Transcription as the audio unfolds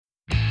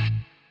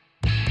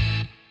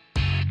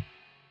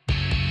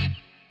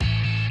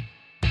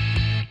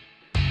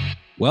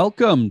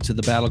Welcome to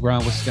the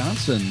Battleground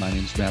Wisconsin. My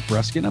name is Matt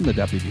Breskin. I'm the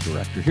Deputy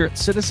Director here at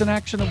Citizen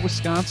Action of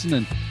Wisconsin,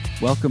 and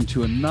welcome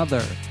to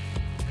another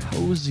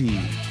cozy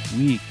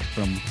week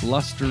from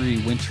blustery,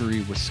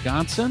 wintry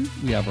Wisconsin.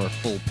 We have our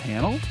full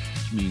panel,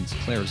 which means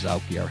Claire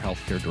Zauke, our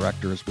Healthcare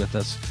Director, is with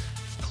us.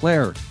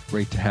 Claire,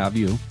 great to have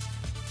you.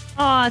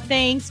 Aw,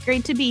 thanks.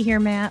 Great to be here,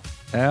 Matt.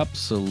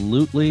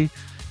 Absolutely.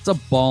 It's a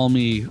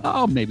balmy,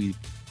 maybe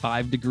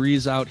 5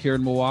 degrees out here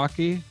in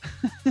Milwaukee.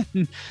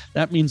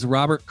 That means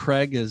Robert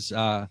Craig is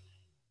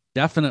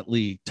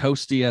definitely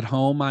toasty at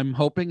home, I'm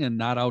hoping, and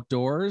not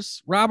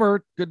outdoors.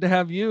 Robert, good to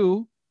have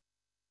you.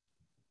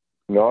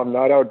 No, I'm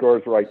not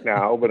outdoors right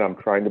now, but I'm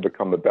trying to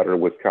become a better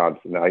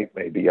Wisconsinite.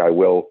 Maybe I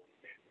will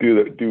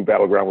do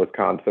Battleground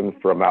Wisconsin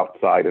from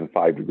outside in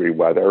 5-degree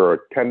weather,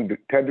 or 10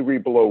 degree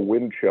below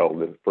wind chill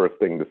this first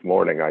thing this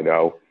morning. I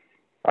know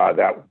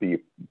that would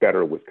be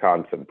better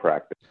Wisconsin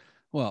practice.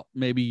 Well,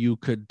 maybe you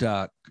could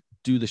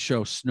do the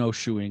show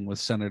Snowshoeing with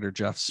Senator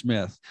Jeff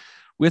Smith.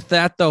 With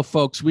that, though,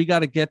 folks, we got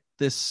to get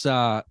this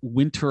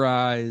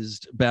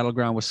winterized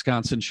Battleground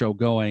Wisconsin show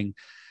going.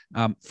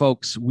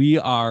 Folks, we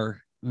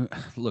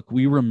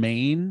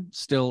remain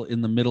still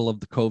in the middle of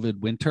the COVID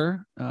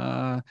winter.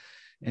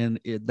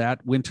 That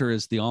winter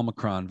is the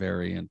Omicron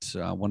variant.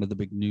 One of the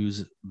big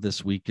news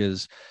this week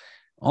is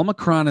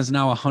Omicron is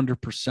now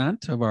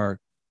 100% of our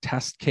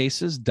test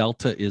cases.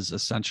 Delta is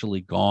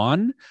essentially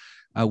gone.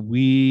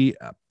 We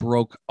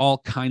broke all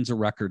kinds of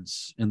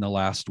records in the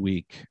last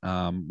week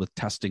with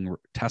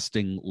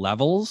testing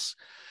levels.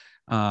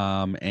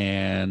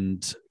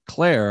 And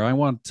Claire, I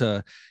want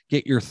to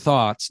get your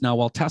thoughts. Now,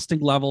 while testing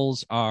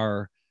levels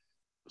are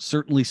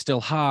certainly still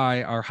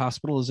high, our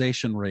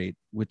hospitalization rate,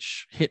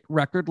 which hit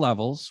record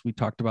levels, we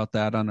talked about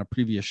that on a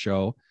previous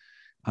show,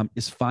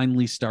 is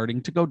finally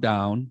starting to go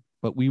down.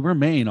 But we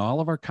remain, all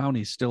of our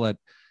counties, still at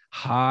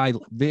high,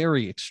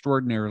 very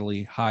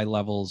extraordinarily high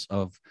levels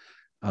of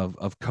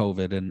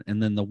COVID.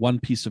 And then the one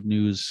piece of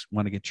news I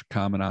want to get your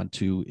comment on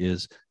too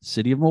is the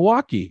city of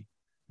Milwaukee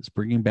is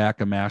bringing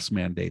back a mask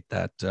mandate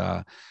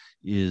that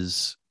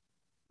is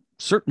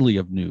certainly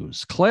of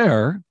news.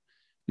 Claire,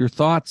 your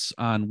thoughts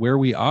on where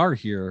we are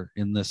here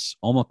in this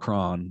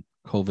Omicron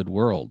COVID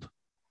world?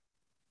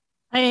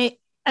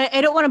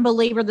 I don't want to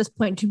belabor this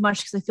point too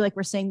much because I feel like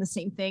we're saying the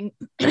same thing,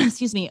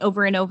 excuse me,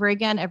 over and over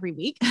again every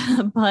week.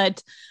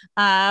 But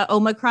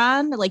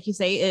Omicron, like you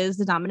say, is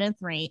the dominant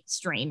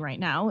strain right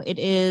now. It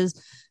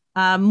is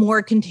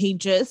more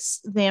contagious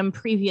than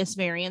previous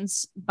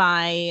variants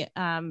by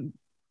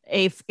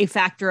a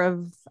factor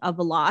of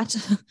a lot.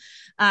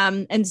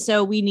 And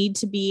so we need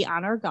to be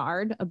on our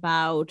guard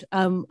about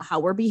how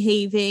we're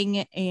behaving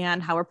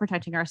and how we're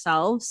protecting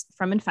ourselves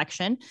from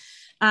infection.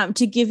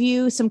 To give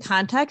you some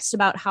context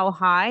about how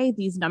high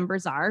these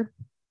numbers are,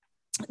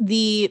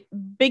 the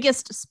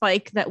biggest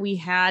spike that we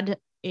had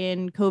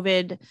in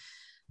COVID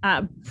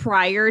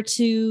prior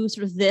to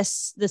sort of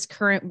this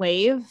current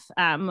wave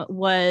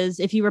was,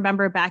 if you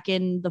remember, back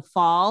in the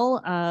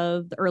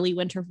early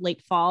winter,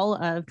 late fall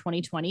of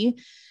 2020.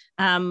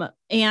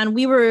 And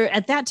we were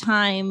at that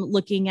time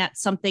looking at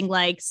something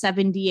like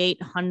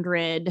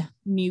 7,800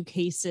 new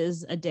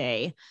cases a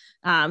day.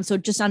 So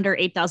just under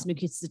 8,000 new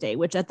cases a day,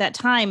 which at that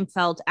time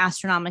felt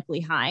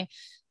astronomically high.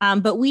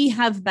 But we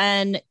have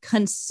been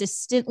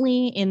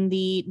consistently in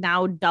the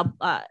now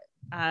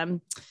I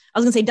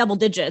was going to say double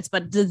digits,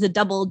 but the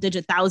double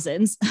digit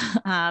thousands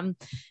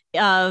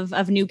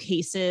of new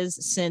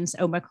cases since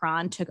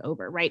Omicron took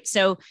over, right?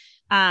 So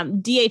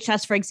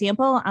DHS, for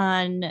example,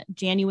 on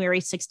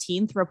January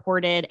 16th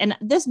reported, and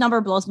this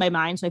number blows my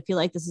mind, so I feel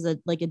like this is a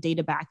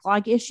data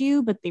backlog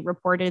issue, but they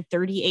reported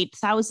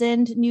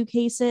 38,000 new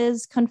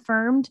cases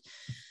confirmed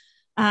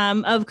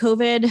of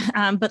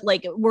COVID, but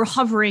we're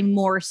hovering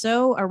more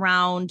so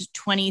around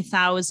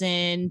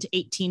 20,000,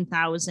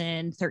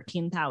 18,000,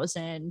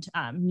 13,000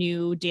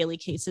 new daily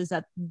cases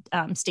that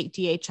state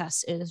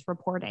DHS is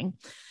reporting.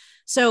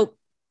 So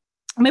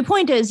my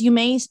point is, you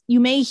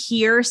may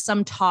hear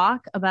some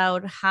talk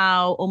about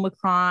how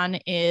Omicron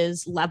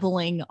is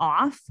leveling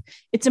off.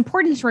 It's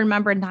important to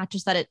remember not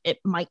just that it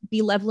might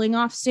be leveling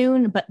off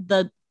soon, but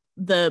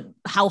the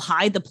how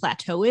high the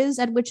plateau is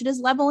at which it is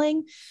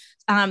leveling.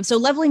 So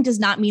leveling does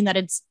not mean that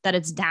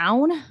it's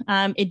down.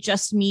 It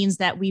just means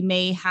that we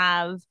may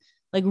have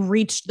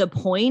reached the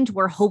point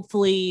where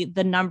hopefully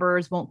the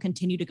numbers won't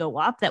continue to go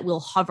up, that we'll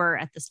hover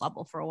at this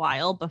level for a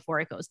while before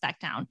it goes back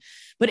down.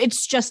 But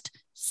it's just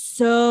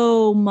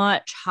so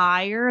much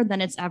higher than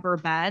it's ever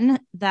been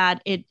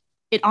that it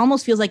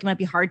almost feels like it might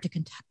be hard to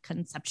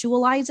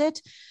conceptualize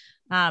it.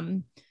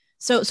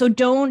 So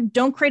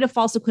don't create a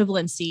false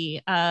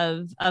equivalency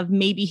of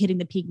maybe hitting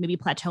the peak, maybe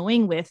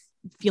plateauing with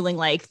feeling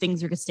like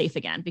things are safe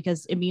again,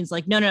 because it means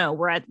no,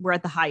 we're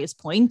at the highest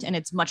point and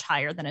it's much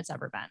higher than it's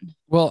ever been.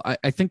 Well,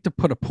 I think to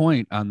put a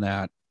point on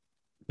that,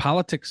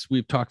 politics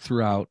we've talked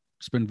throughout,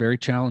 it's been very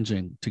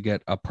challenging to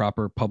get a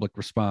proper public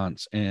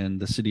response. And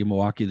the city of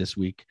Milwaukee this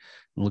week,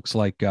 it looks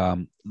like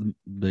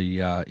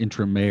the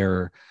interim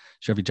mayor,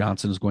 Chevy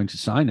Johnson, is going to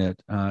sign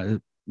it.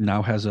 It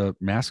now has a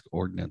mask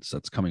ordinance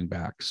that's coming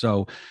back.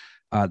 So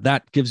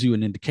that gives you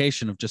an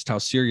indication of just how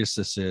serious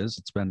this is.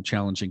 It's been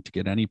challenging to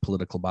get any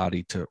political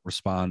body to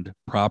respond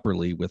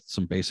properly with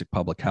some basic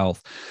public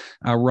health.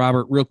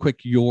 Robert, real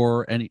quick,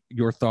 your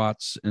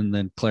thoughts, and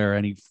then Claire,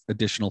 any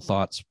additional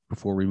thoughts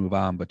before we move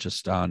on, but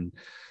just on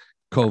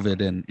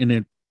COVID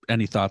and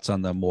any thoughts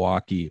on the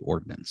Milwaukee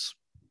ordinance?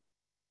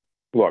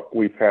 Look,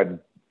 we've had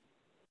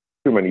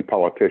too many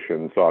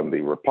politicians on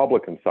the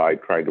Republican side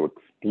trying to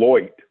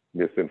exploit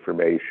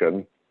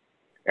misinformation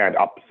and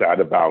upset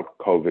about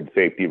COVID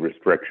safety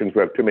restrictions.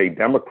 We have too many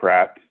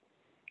Democrats,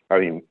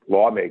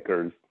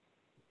 lawmakers,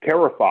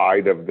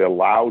 terrified of the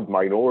loud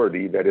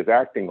minority that is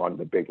acting on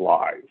the big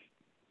lies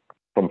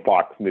from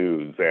Fox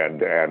News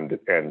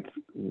and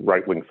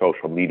right-wing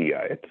social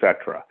media, et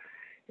cetera.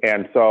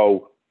 And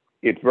so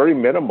it's very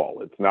minimal.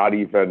 There's not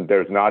even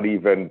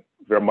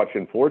very much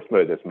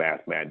enforcement of this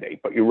mask mandate,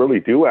 but you really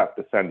do have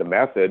to send a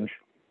message.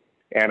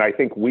 And I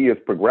think we as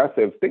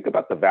progressives think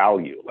about the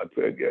value.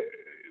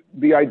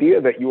 The idea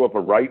that you have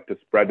a right to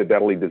spread a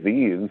deadly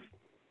disease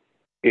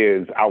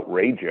is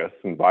outrageous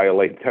and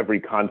violates every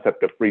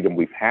concept of freedom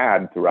we've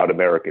had throughout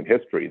American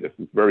history. This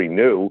is very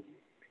new.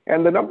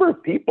 And the number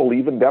of people,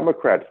 even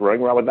Democrats,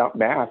 running around without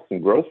masks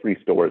in grocery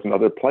stores and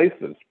other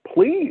places,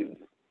 please,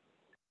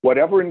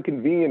 whatever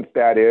inconvenience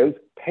that is,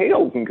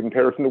 pales in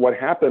comparison to what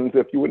happens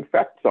if you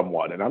infect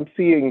someone. And I'm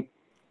seeing,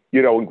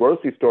 in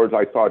grocery stores,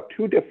 I saw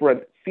 2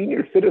 different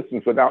senior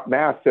citizens without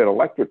masks and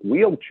electric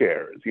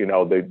wheelchairs,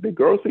 the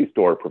grocery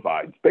store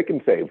provides, Pick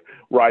and Save,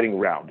 riding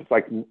around.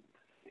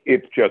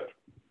 It's just,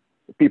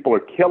 people are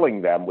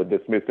killing them with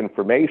this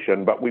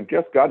misinformation, but we've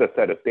just got to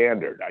set a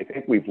standard. I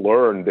think we've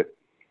learned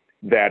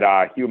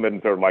that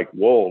humans are like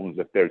wolves.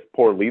 If there's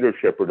poor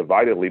leadership or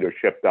divided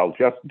leadership, they'll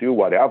just do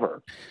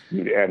whatever.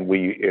 And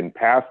we, in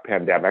past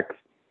pandemics,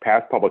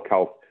 past public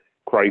health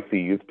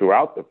crises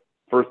throughout the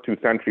first 2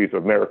 centuries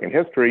of American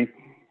history,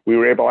 we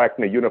were able to act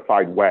in a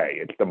unified way.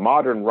 It's the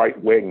modern right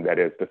wing that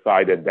has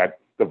decided that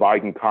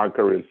divide and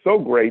conquer is so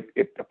great,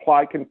 it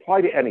can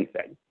apply to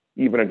anything,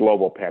 even a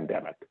global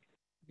pandemic.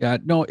 Yeah,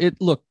 no,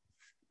 look,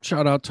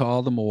 shout out to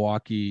all the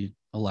Milwaukee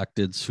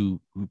electeds who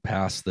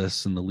passed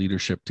this and the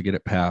leadership to get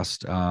it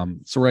passed.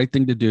 It's the right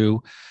thing to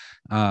do.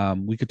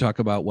 We could talk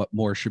about what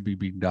more should be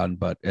being done,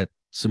 but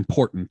it's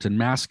important, and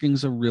masking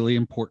is a really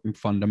important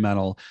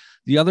fundamental.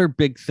 The other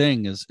big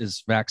thing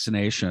is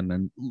vaccination.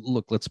 And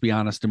look, let's be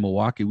honest, in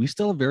Milwaukee, we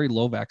still have very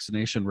low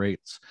vaccination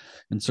rates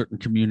in certain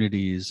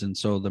communities. And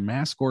so the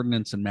mask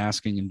ordinance and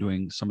masking and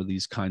doing some of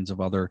these kinds of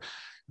other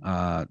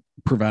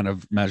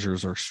preventive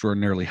measures are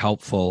extraordinarily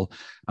helpful.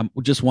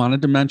 We just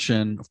wanted to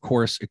mention, of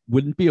course, it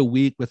wouldn't be a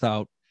week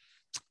without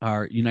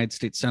our United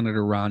States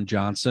Senator Ron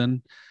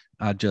Johnson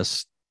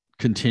just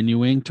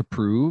continuing to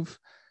prove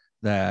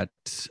that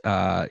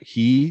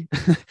he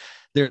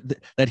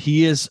that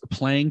he is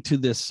playing to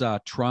this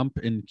Trump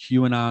and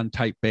QAnon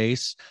type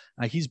base.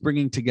 He's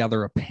bringing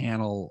together a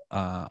panel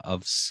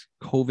of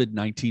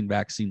COVID-19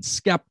 vaccine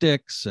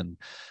skeptics and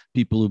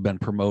people who've been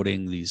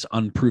promoting these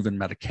unproven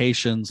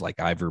medications like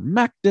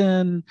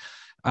ivermectin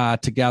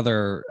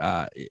together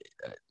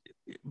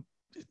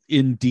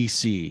in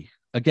DC.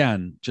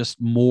 Again, just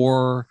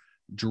more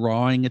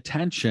drawing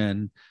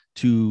attention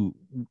to,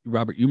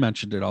 Robert, you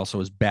mentioned it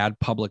also, as bad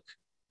public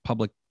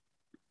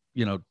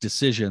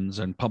decisions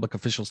and public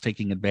officials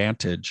taking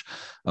advantage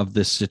of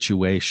this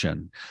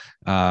situation.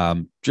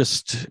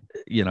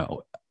 It's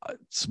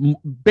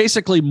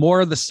basically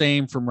more of the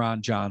same from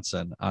Ron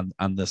Johnson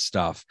on this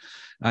stuff.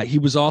 He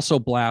was also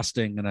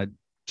blasting, and I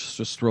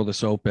just throw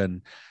this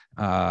open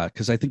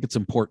because I think it's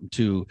important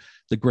too,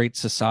 the Great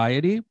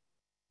Society,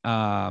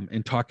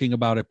 in talking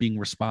about it being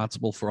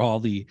responsible for all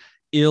the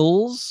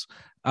ills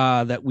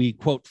that we,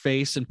 quote,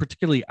 face, and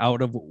particularly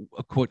out of,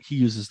 quote, he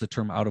uses the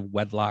term out of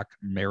wedlock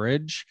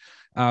marriage,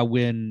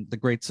 when the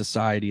Great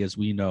Society, as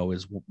we know,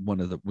 was one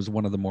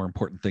of the more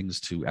important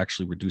things to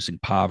actually reducing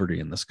poverty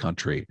in this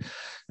country.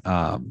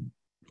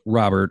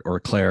 Robert or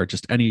Claire,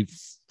 just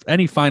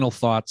any final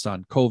thoughts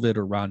on COVID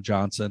or Ron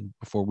Johnson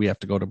before we have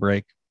to go to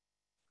break?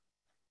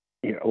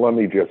 Let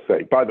me just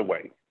say, by the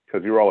way,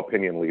 because you're all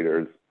opinion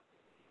leaders,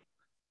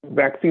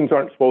 vaccines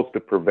aren't supposed to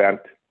prevent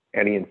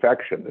any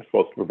infection. They're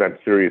supposed to prevent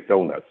serious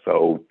illness.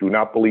 So do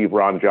not believe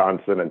Ron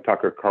Johnson and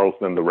Tucker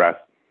Carlson and the rest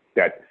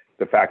that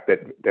the fact that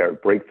their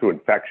breakthrough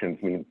infections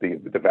means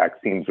the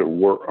vaccines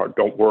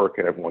don't work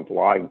and everyone's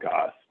lying to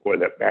us, or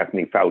that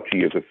Anthony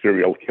Fauci is a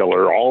serial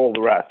killer, all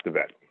the rest of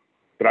it.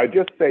 But I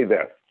just say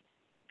this.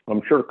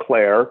 I'm sure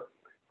Claire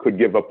could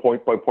give a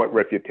point-by-point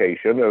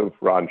refutation of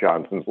Ron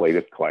Johnson's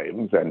latest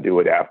claims and do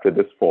it after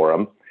this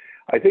forum.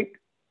 I think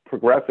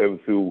progressives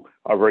who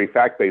are very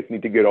fact-based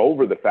need to get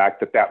over the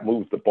fact that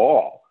moves the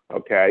ball,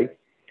 okay?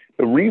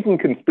 The reason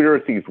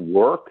conspiracies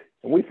work,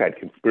 and we've had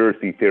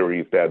conspiracy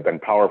theories that have been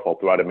powerful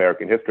throughout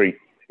American history,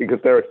 because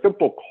they're a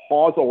simple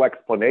causal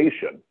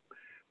explanation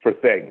for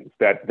things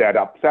that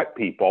upset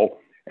people,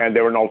 and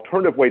they're an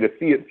alternative way to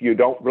see it so you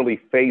don't really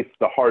face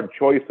the hard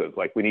choices,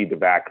 like we need to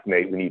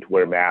vaccinate, we need to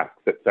wear masks,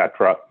 et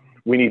cetera.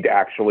 We need to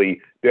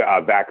actually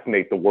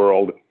vaccinate the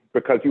world,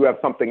 because you have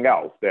something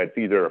else that's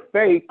either a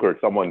fake or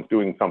someone's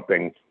doing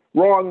something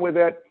wrong with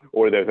it,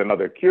 or there's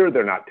another cure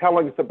they're not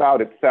telling us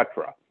about,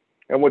 etc.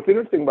 And what's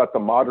interesting about the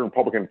modern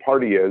Republican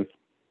Party is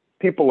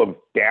people have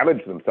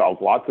damaged themselves,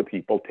 lots of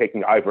people,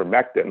 taking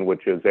ivermectin,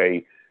 which is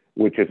a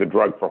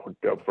drug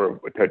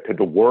to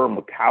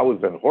deworm cows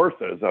and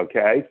horses,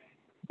 okay?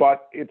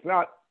 But it's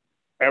not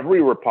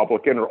every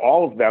Republican or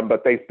all of them,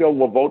 but they still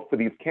will vote for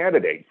these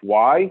candidates.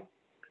 Why?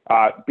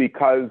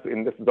 Because,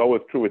 and this is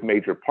always true with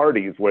major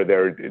parties where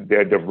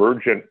they're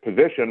divergent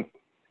positions,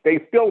 they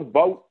still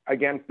vote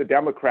against the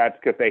Democrats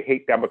because they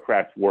hate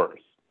Democrats worse.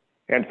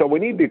 And so we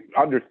need to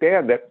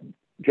understand that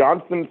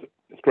Johnson's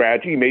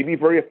strategy may be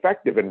very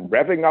effective in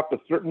revving up a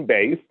certain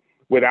base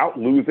without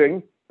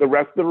losing the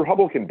rest of the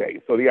Republican base.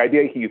 So the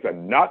idea he's a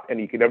nut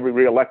and he can never be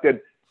reelected,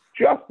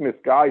 just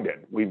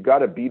misguided. We've got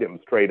to beat him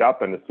straight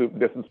up and assume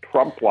this is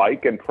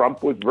Trump-like, and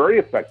Trump was very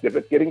effective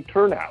at getting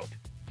turnout.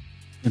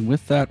 And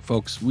with that,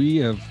 folks, we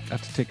have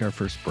got to take our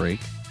first break.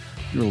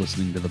 You're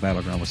listening to the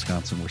Battleground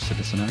Wisconsin, where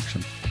Citizen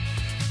Action.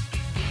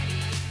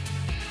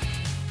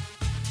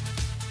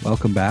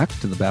 Welcome back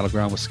to the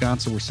Battleground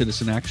Wisconsin, where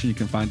Citizen Action. You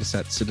can find us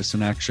at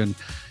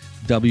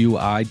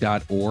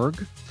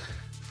citizenactionwi.org.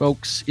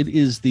 Folks, it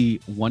is the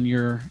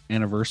 1-year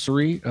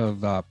anniversary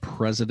of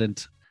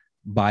President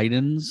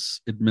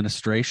Biden's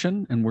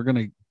administration, and we're going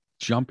to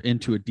jump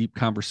into a deep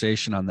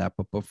conversation on that.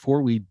 But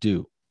before we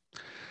do,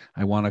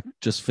 I want to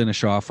just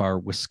finish off our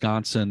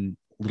Wisconsin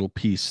little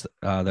piece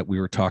that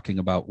we were talking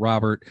about.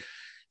 Robert,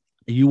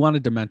 you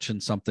wanted to mention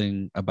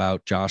something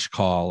about Josh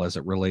Kaul as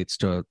it relates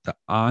to the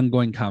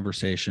ongoing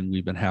conversation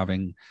we've been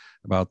having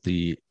about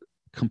the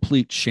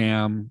complete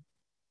sham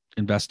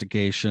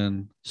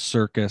investigation,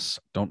 circus,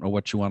 don't know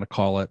what you want to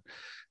call it,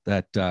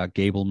 that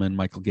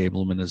Michael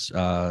Gableman has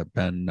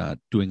been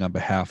doing on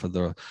behalf of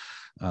the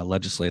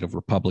legislative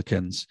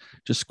Republicans.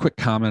 Just a quick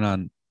comment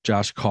on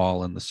Josh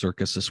Kaul and the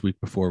circus this week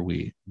before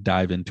we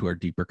dive into our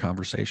deeper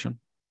conversation.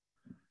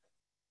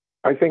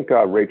 I think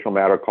Rachel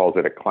Maddow calls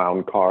it a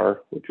clown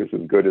car, which is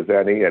as good as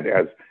any. And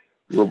as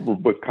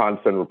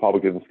Wisconsin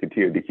Republicans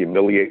continue to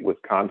humiliate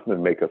Wisconsin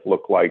and make us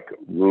look like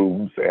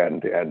rubes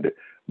and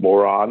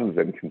morons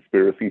and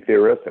conspiracy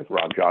theorists, as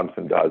Ron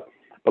Johnson does.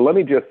 But let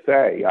me just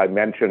say, I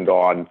mentioned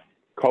on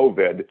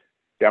COVID,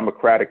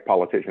 Democratic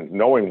politicians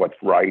knowing what's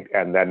right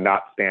and then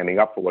not standing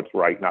up for what's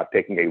right, not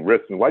taking a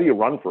risk. And why do you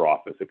run for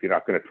office if you're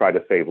not going to try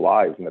to save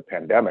lives in the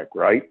pandemic,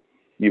 right?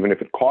 Even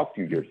if it costs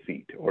you your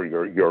seat or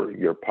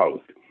your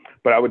post.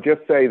 But I would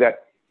just say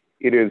that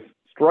it is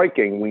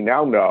striking. We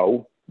now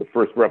know, the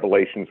first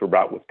revelations were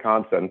about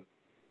Wisconsin,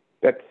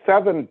 that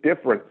 7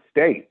 different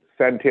states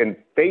sent in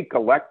fake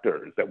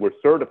electors that were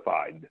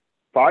certified.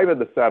 5 of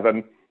the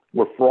 7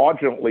 were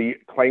fraudulently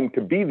claimed to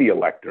be the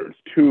electors.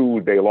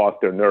 2, they lost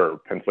their nerve,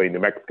 Pennsylvania, New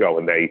Mexico,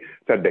 and they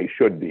said they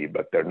should be,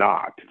 but they're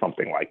not,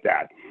 something like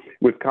that.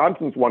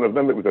 Wisconsin's one of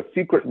them. It was a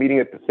secret meeting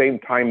at the same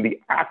time the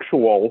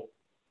actual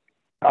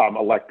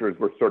electors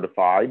were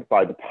certified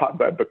because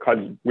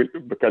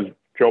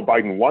Joe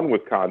Biden won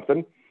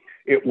Wisconsin.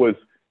 It was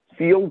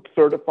sealed,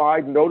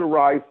 certified,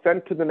 notarized,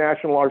 sent to the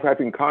National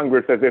Archiving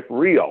Congress as if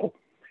real.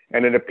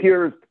 And it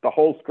appears the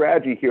whole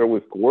strategy here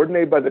was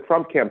coordinated by the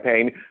Trump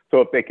campaign.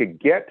 So if they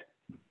could get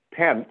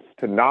Pence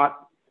to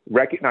not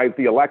recognize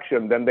the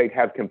election, then they'd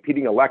have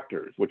competing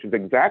electors, which is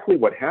exactly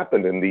what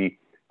happened in the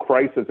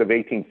crisis of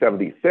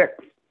 1876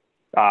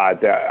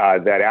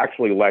 that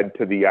actually led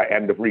to the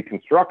end of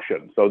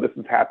Reconstruction. So this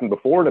has happened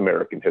before in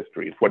American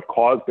history. It's what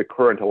caused the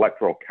current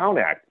Electoral Count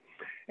Act.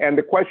 And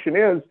the question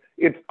is,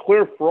 it's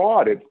clear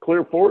fraud, it's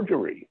clear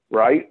forgery,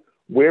 right?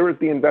 Where is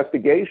the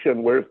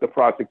investigation? Where's the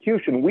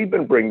prosecution? We've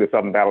been bringing this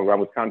up in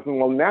Battleground Wisconsin.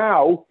 Well,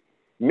 now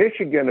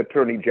Michigan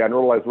Attorney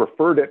General has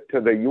referred it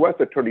to the U.S.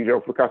 Attorney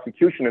General for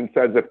prosecution and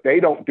says if they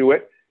don't do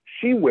it,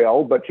 she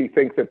will, but she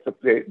thinks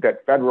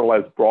that federal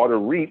has broader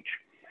reach.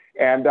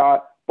 And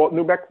both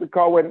New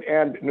Mexico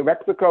and New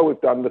Mexico has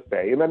done the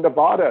same, and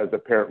Nevada is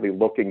apparently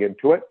looking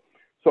into it.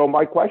 So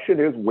my question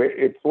is,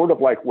 it's sort of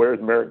like,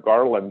 where's Merrick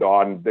Garland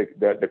on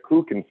the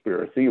coup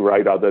conspiracy,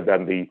 right? Other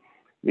than the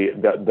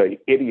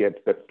idiots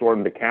that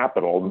stormed the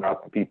Capitol,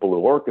 not the people who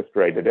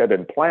orchestrated it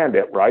and planned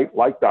it, right?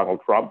 Like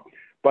Donald Trump.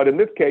 But in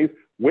this case,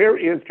 where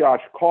is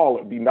Josh Kaul?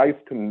 It'd be nice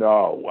to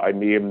know. I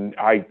mean,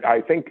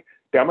 I think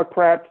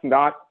Democrats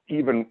not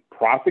even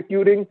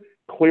prosecuting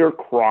clear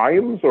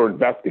crimes or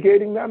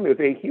investigating them is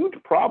a huge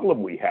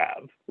problem we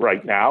have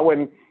right now.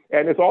 And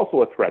it's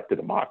also a threat to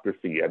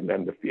democracy and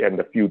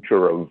the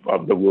future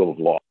of the rule of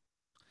law.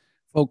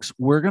 Folks,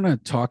 we're going to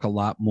talk a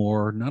lot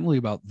more, not only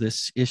about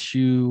this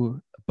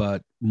issue,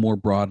 but more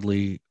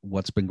broadly,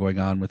 what's been going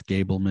on with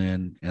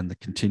Gableman and the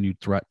continued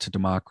threat to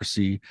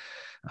democracy,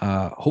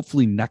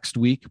 hopefully next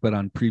week, but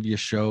on previous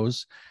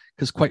shows,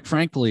 because quite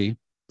frankly,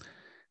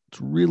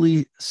 it's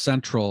really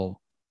central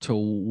to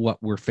what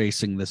we're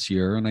facing this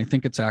year. And I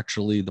think it's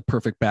actually the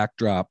perfect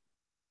backdrop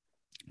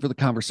for the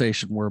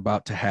conversation we're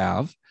about to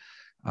have.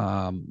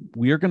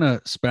 We are going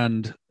to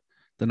spend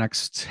the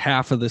next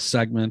half of this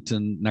segment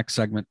and next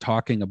segment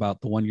talking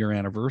about the 1-year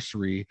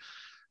anniversary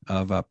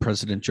of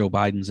President Joe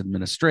Biden's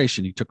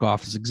administration. He took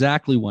office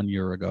exactly 1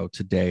 year ago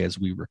today as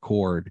we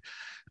record.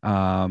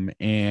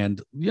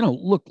 And,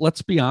 look,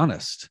 let's be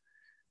honest.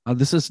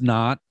 This has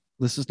not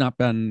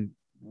been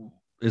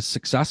as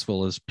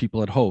successful as people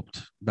had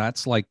hoped.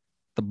 That's like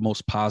the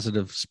most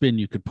positive spin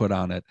you could put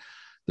on it.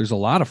 There's a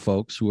lot of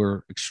folks who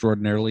are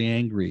extraordinarily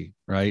angry,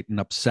 right, and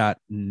upset,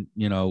 and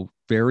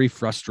very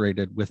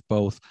frustrated with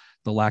both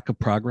the lack of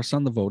progress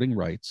on the voting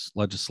rights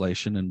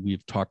legislation, and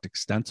we've talked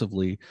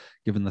extensively,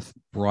 given the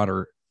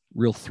broader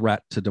real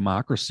threat to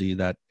democracy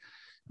that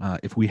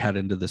if we head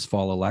into this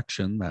fall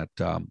election that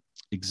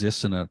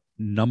exists in a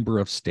number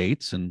of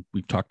states, and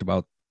we've talked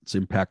about its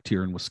impact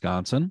here in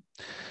Wisconsin,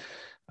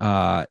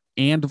 and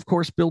of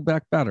course, Build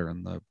Back Better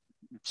and the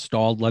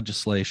stalled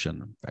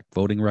legislation. In fact,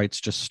 voting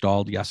rights just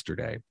stalled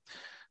yesterday.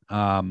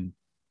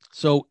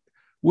 So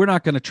we're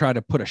not going to try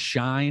to put a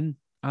shine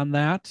on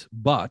that,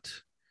 but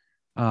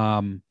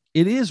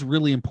it is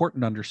really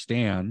important to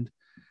understand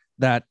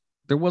that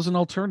there was an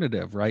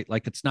alternative, right?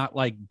 Like, it's not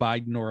like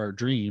Biden or our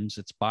dreams,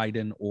 it's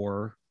Biden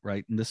or,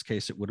 right, in this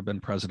case, it would have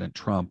been President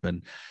Trump.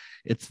 And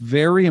it's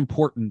very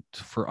important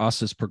for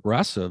us as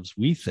progressives,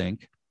 we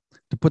think,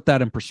 to put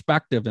that in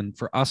perspective, and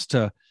for us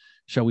to,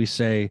 shall we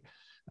say,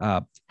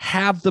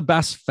 have the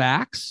best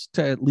facts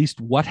to at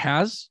least what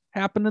has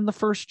happened in the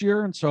first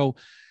year. And so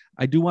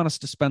I do want us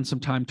to spend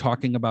some time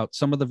talking about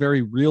some of the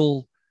very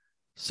real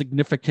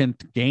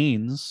significant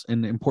gains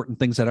and important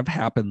things that have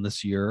happened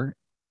this year.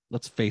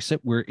 Let's face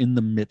it, we're in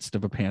the midst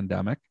of a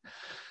pandemic.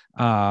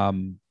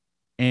 And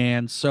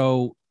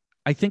so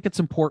I think it's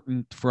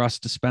important for us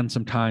to spend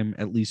some time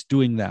at least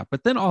doing that,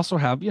 but then also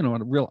have, a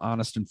real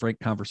honest and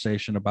frank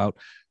conversation about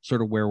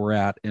sort of where we're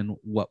at and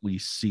what we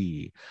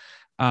see.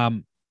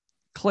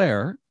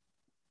 Claire,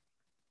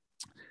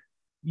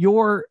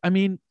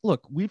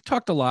 look, we've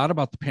talked a lot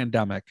about the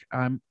pandemic.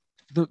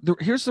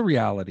 Here's the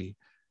reality.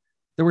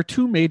 There were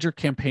two major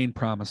campaign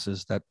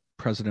promises that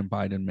President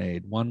Biden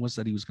made. One was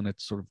that he was going to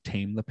sort of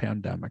tame the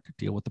pandemic,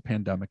 deal with the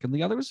pandemic, and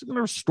the other was going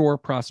to restore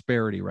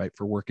prosperity, right,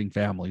 for working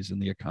families in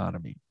the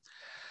economy.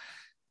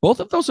 Both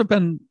of those have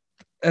been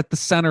at the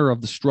center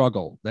of the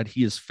struggle that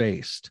he has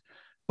faced.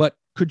 But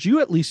could you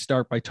at least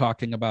start by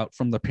talking about,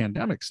 from the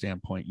pandemic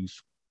standpoint,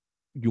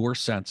 your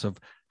sense of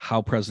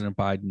how President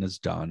Biden has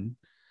done,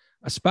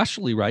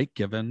 especially, right,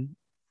 given,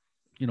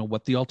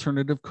 what the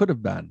alternative could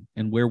have been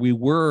and where we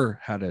were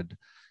headed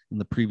in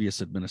the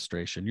previous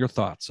administration? Your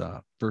thoughts,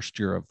 first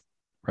year of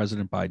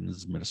President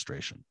Biden's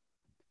administration.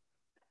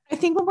 I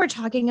think when we're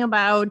talking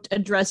about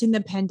addressing the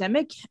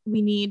pandemic,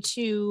 we need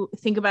to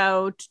think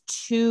about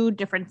two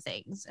different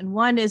things. And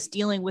one is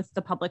dealing with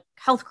the public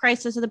health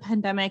crisis of the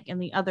pandemic,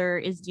 and the other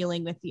is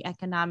dealing with the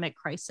economic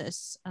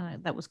crisis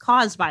that was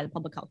caused by the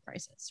public health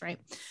crisis, right?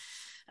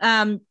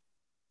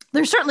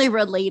 They're certainly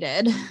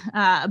related,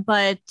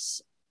 but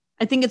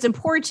I think it's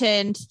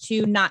important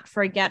to not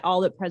forget all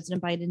that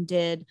President Biden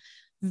did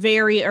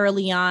very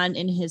early on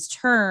in his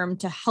term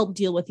to help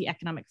deal with the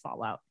economic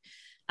fallout.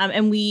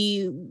 And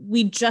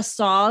we just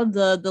saw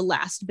the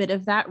last bit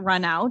of that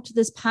run out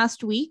this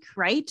past week,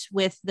 right,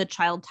 with the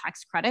child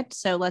tax credit.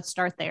 So let's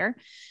start there.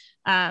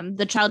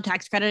 The child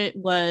tax credit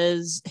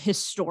was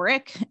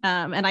historic.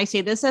 And I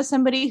say this as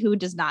somebody who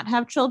does not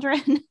have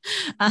children.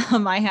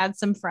 I had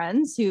some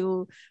friends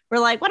who were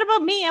like, what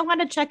about me? I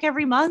want to check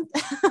every month.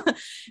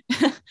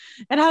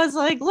 And I was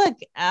like, look,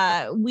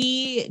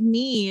 we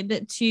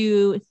need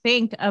to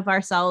think of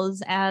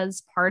ourselves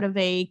as part of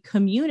a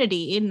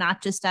community,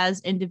 not just as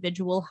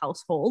individual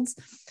households.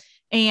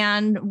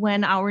 And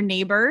when our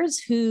neighbors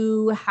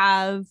who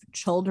have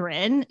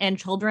children, and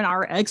children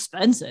are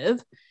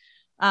expensive,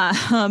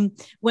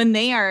 when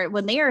they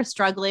are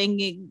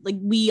struggling, like,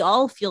 we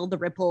all feel the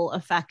ripple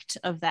effect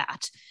of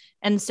that.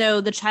 And so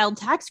the child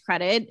tax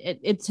credit,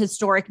 its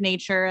historic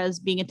nature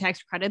as being a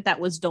tax credit that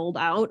was doled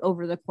out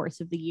over the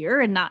course of the year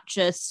and not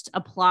just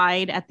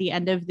applied at the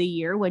end of the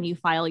year when you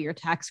file your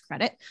tax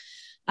credit,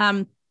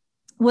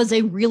 was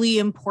a really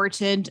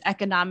important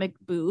economic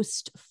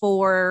boost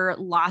for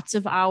lots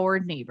of our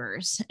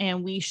neighbors.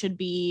 And we should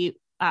be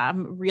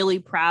really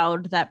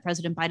proud that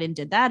President Biden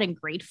did that, and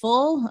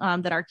grateful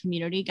that our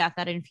community got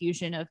that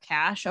infusion of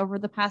cash over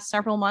the past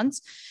several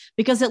months,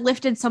 because it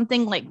lifted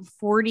something like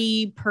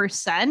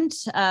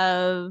 40%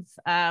 of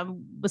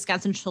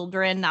Wisconsin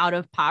children out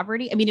of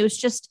poverty. I mean, it was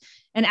just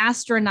an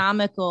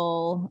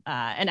astronomical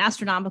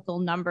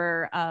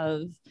number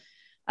of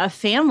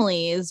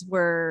families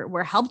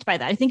were helped by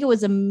that. I think it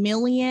was 1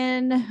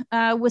 million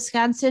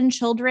Wisconsin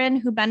children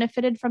who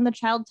benefited from the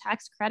child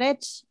tax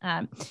credit.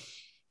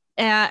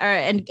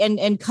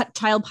 And cut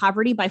child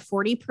poverty by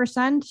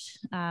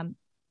 40%.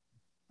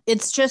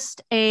 It's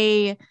just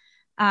it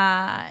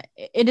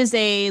is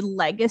a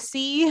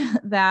legacy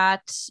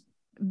that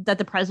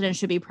the president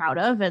should be proud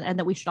of, and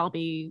that we should all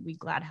be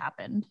glad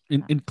happened.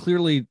 And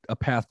clearly a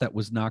path that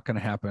was not going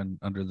to happen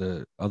under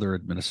the other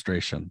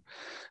administration.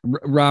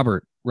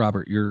 Robert,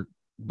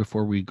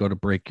 before we go to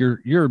break,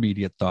 your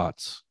immediate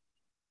thoughts.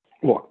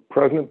 Look,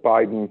 President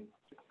Biden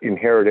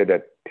inherited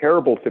a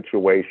terrible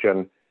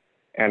situation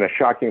and a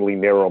shockingly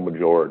narrow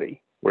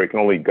majority, where he can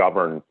only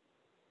govern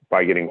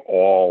by getting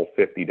all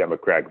 50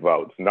 Democratic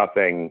votes.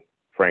 Nothing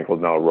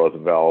Franklin Delano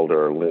Roosevelt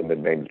or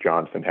Lyndon Baines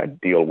Johnson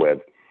had to deal with.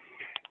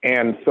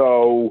 And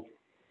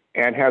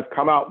has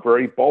come out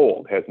very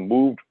bold, has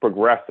moved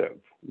progressive,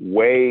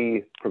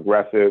 way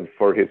progressive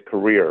for his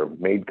career,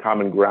 made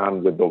common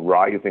ground with the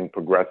rising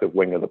progressive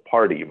wing of the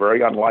party,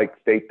 very unlike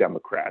state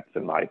Democrats,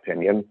 in my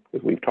opinion,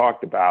 as we've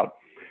talked about.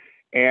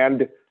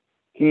 And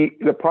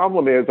the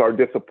problem is our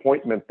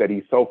disappointment that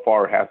he so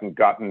far hasn't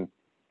gotten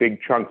big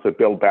chunks of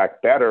Build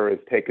Back Better is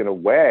taken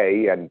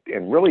away and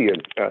really is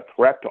a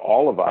threat to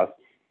all of us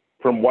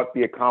from what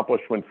the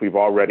accomplishments we've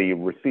already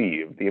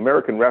received. The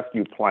American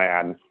Rescue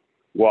Plan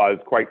was,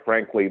 quite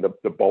frankly,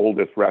 the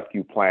boldest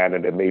rescue plan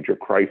in a major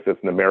crisis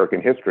in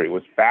American history. It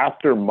was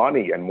faster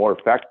money and more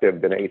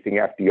effective than anything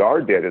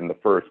FDR did in the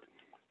first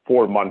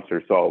 4 months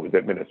or so of his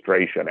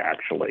administration,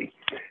 actually.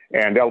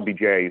 And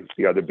LBJ,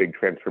 the other big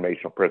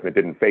transformational president,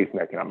 didn't face an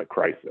economic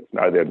crisis.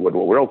 Neither did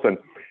Woodrow Wilson.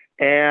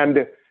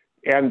 And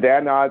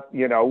then,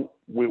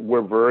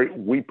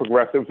 we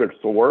progressives are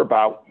sore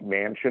about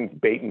Manchin's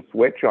bait and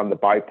switch on the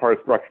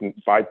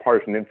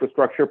bipartisan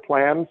infrastructure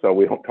plan, so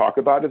we don't talk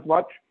about it as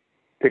much,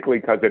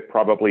 particularly because it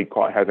probably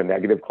has a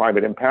negative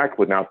climate impact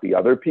without the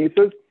other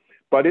pieces.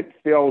 But it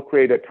still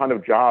created a ton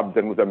of jobs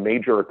and was a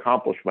major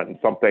accomplishment and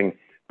something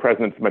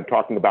presidents have been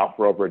talking about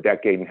for over a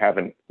decade and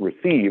haven't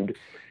received.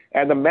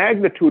 And the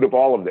magnitude of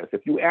all of this,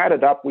 if you add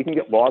it up, we can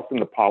get lost in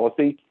the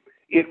policy.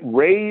 It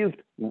raised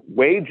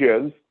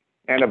wages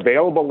and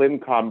available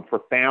income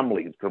for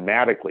families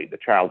dramatically. The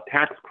child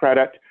tax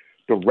credit,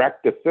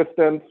 direct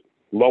assistance,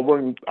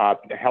 lowering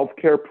health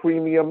care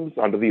premiums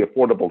under the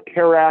Affordable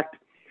Care Act,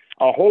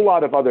 a whole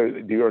lot of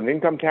other, the earned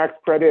income tax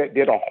credit,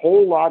 did a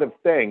whole lot of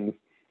things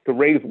to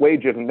raise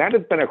wages. And that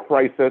has been a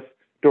crisis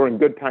during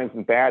good times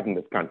and bad in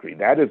this country.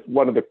 That is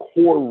one of the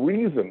core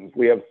reasons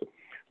we have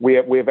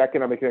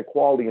economic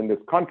inequality in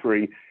this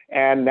country.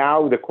 And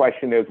now the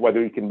question is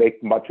whether we can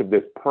make much of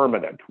this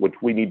permanent, which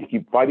we need to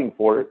keep fighting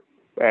for,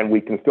 and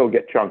we can still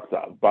get chunks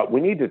of. But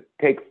we need to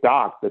take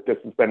stock that this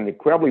has been an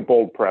incredibly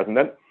bold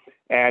president.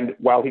 And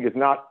while he has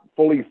not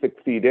fully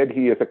succeeded,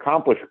 he has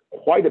accomplished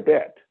quite a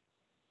bit.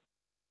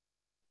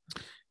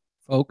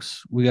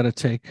 Folks, we got to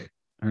take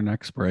our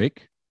next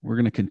break. We're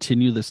going to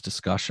continue this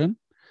discussion.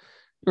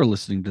 You're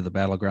listening to the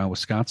Battleground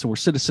Wisconsin. We're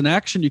Citizen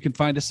Action. You can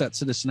find us at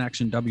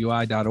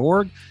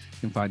citizenactionwi.org. You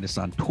can find us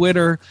on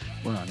Twitter.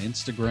 We're on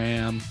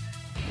Instagram.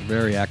 We're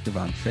very active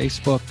on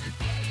Facebook.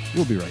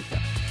 We'll be right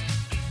back.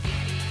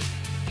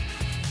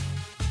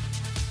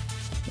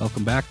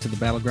 Welcome back to the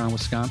Battleground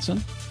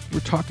Wisconsin. We're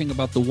talking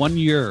about the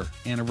 1-year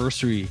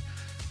anniversary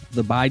of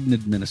the Biden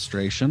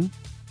administration.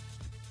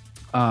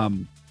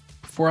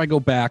 Before I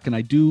go back, and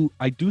I do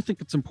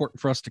think it's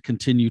important for us to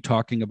continue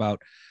talking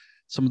about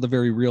some of the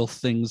very real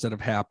things that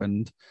have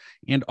happened,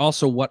 and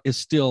also what is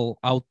still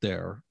out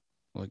there,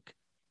 like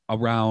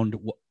around,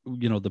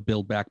 the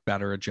Build Back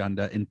Better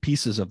agenda and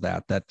pieces of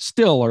that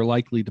still are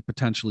likely to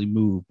potentially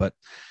move. But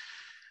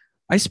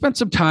I spent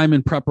some time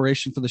in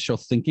preparation for the show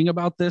thinking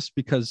about this,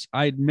 because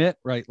I admit,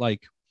 right,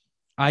 like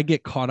I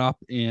get caught up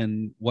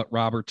in what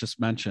Robert just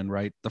mentioned,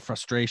 right? The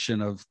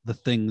frustration of the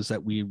things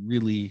that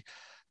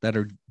that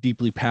are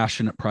deeply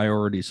passionate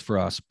priorities for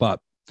us. But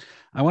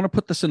I want to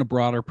put this in a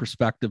broader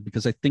perspective,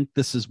 because I think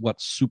this is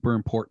what's super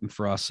important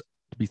for us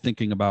to be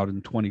thinking about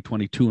in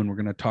 2022. And we're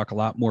going to talk a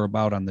lot more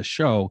about on the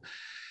show.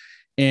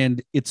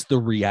 And it's the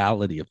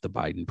reality of the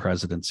Biden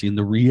presidency and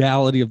the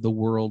reality of the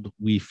world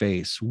we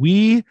face.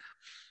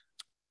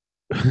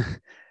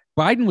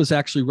 Biden was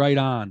actually right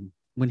on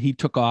when he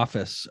took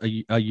office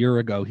a year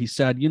ago. He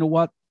said, you know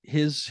what?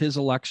 His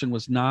election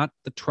was not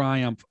the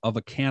triumph of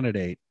a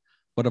candidate,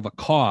 but of a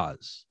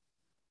cause.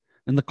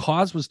 And the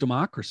cause was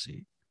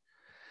democracy.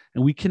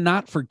 And we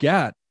cannot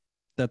forget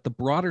that the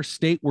broader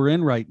state we're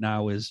in right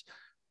now is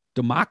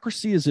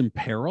democracy is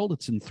imperiled.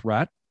 It's in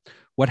threat.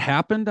 What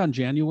happened on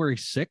January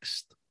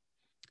 6th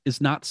is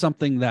not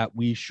something that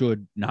we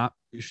should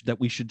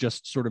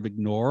just sort of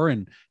ignore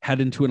and head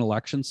into an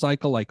election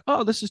cycle like,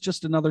 oh, this is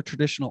just another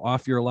traditional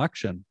off-year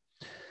election.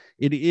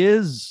 It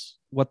is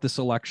what this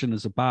election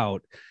is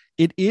about.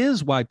 It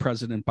is why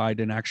President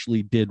Biden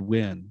actually did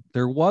win.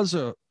 There was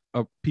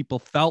people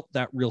felt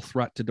that real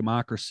threat to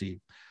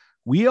democracy.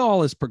 We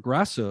all, as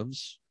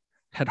progressives,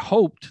 had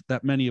hoped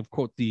that many of,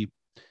 quote, the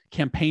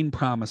campaign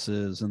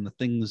promises and the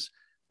things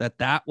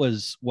that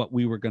was what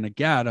we were going to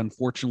get.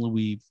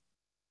 Unfortunately,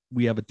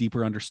 we have a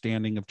deeper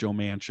understanding of Joe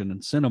Manchin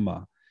and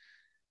Sinema.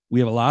 We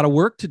have a lot of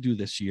work to do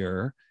this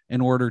year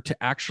in order to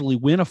actually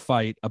win a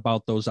fight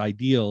about those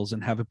ideals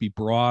and have it be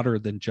broader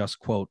than just,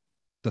 quote,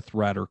 the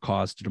threat or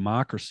cause to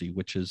democracy,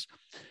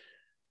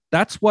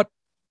 that's what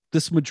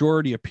this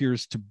majority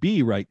appears to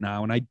be right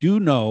now. And I do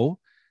know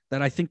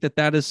that I think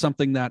that is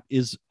something that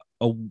is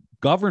a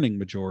governing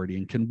majority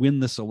and can win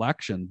this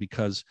election,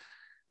 because,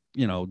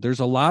 there's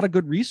a lot of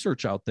good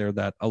research out there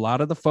that a lot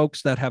of the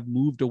folks that have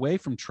moved away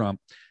from Trump,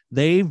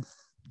 they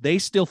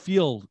still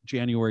feel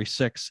January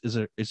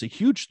 6th is a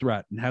huge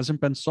threat and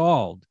hasn't been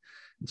solved.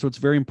 And so it's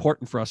very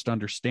important for us to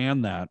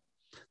understand that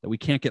we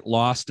can't get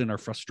lost in our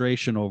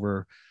frustration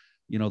over,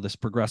 this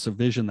progressive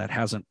vision that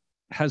hasn't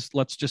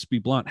let's just be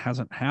blunt,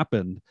 hasn't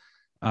happened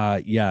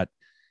yet.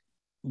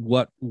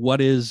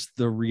 What is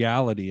the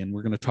reality? And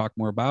we're going to talk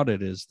more about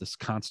it, is this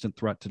constant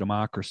threat to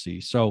democracy.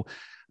 So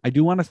I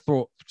do want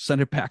to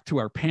send it back to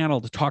our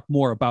panel to talk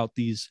more about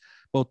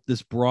both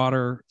this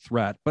broader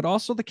threat, but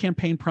also the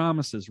campaign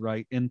promises,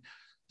 right? And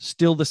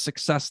still the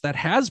success that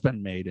has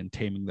been made in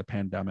taming the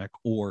pandemic,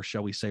 or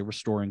shall we say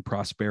restoring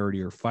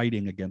prosperity or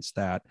fighting against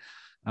that.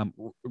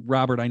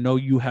 Robert, I know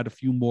you had a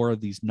few more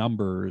of these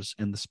numbers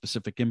and the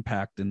specific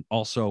impact, and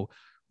also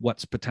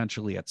what's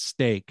potentially at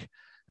stake.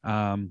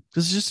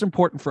 This is just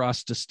important for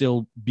us to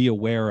still be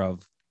aware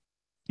of,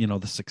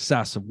 the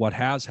success of what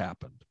has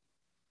happened.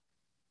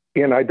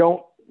 And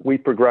we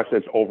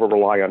progressives over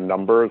rely on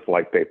numbers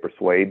like they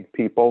persuade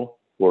people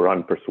who are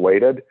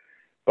unpersuaded,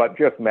 but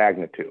just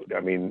magnitude.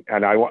 I mean,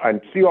 and I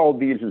see all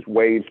these as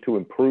ways to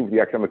improve the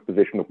economic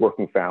position of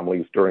working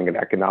families during an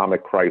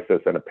economic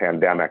crisis and a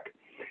pandemic.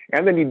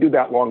 And then you do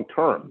that long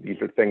term.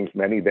 These are things,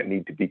 many that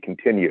need to be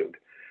continued.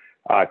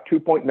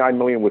 2.9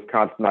 million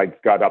Wisconsinites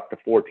got up to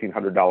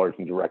 $1,400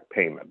 in direct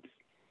payments.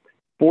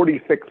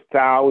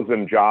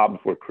 46,000 jobs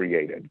were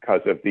created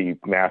because of the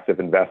massive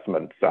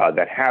investments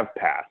that have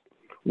passed.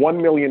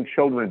 1 million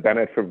children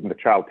benefit from the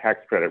child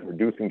tax credit,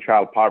 reducing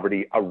child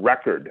poverty a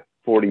record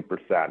 40%.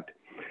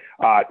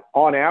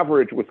 On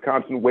average,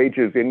 Wisconsin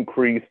wages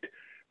increased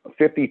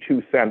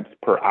 52 cents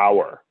per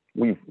hour.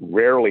 We've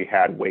rarely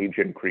had wage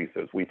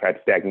increases. We've had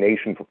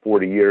stagnation for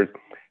 40 years.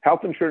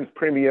 Health insurance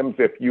premiums,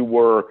 if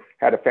you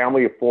had a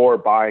family of four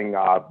buying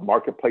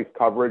marketplace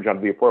coverage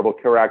under the Affordable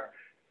Care Act,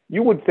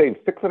 you would save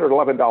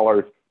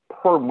 $611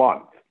 per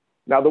month.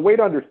 Now, the way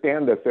to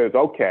understand this is,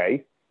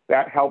 okay,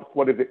 that helps.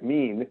 What does it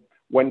mean?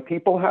 When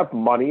people have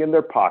money in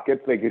their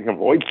pockets, they can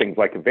avoid things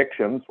like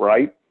evictions,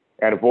 right?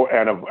 And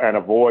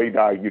avoid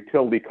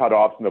utility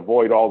cutoffs and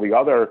avoid all the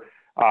other,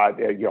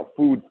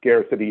 food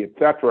scarcity, et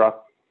cetera.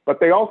 But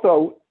they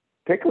also,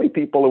 particularly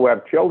people who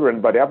have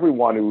children, but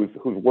everyone who's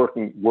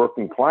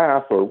working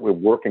class or a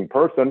working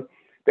person,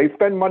 they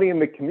spend money in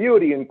the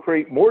community and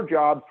create more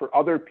jobs for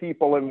other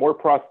people and more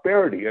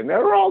prosperity. And there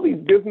are all these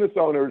business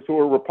owners who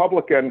are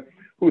Republican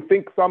who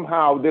think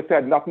somehow this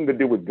had nothing to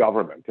do with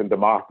government and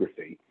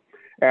democracy.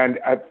 And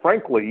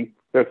frankly,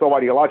 they're so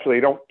ideological,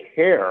 they don't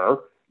care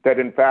that,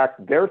 in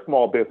fact, their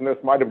small business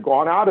might have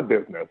gone out of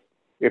business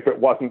if it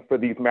wasn't for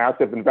these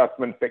massive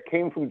investments that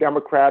came from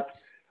Democrats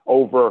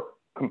over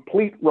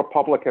complete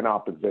Republican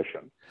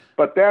opposition.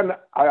 But then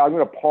I'm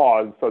going to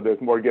pause so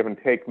there's more give and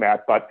take,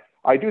 Matt, but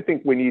I do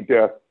think we need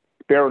to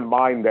bear in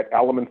mind that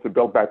elements of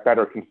Build Back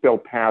Better can still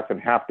pass and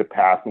have to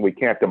pass, and we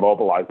can't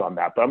demobilize on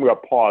that. But I'm going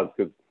to pause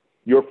because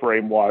your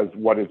frame was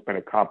what has been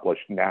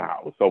accomplished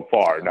now so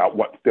far, not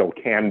what still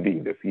can be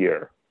this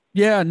year.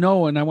 Yeah,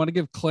 no, and I want to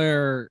give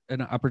Claire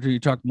an opportunity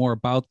to talk more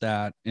about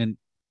that, and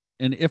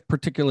if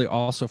particularly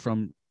also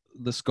from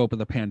the scope of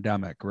the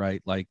pandemic,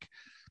 right? Like,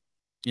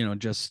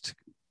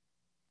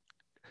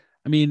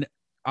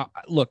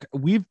 look,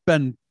 we've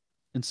been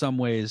in some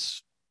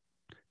ways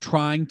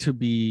trying to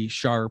be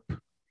sharp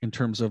in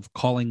terms of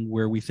calling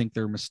where we think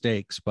there are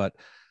mistakes, but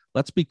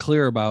let's be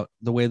clear about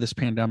the way this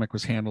pandemic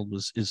was handled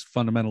is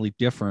fundamentally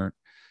different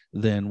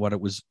than what it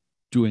was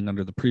doing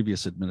under the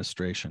previous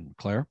administration.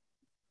 Claire?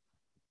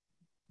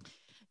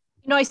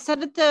 I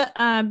said at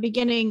the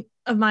beginning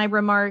of my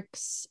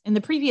remarks in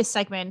the previous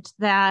segment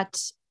that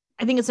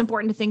I think it's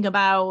important to think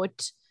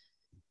about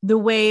the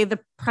way the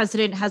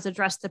president has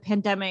addressed the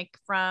pandemic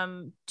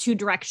from two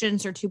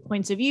directions or 2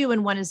 points of view,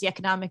 and one is the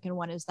economic and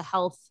one is the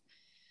health.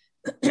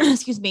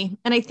 Excuse me.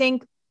 And I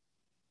think,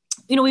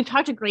 we've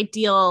talked a great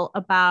deal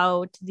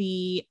about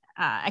the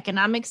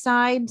economic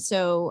side.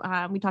 So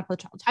we talked about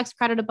the child tax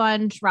credit a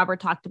bunch. Robert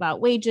talked about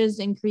wages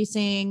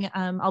increasing,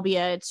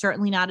 albeit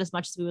certainly not as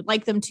much as we would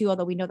like them to,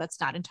 although we know that's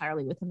not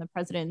entirely within the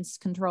president's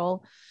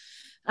control.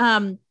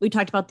 We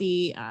talked about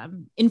the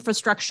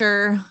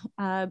infrastructure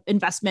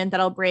investment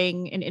that'll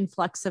bring an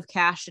influx of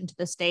cash into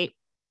the state.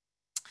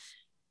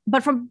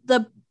 But from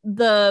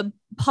the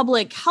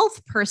public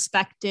health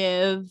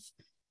perspective,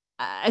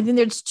 I think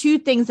there's two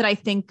things that I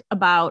think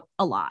about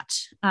a lot.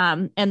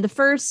 And the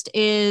first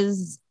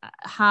is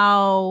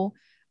how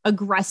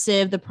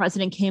aggressive the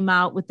president came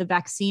out with the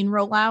vaccine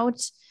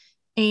rollout.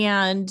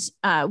 And,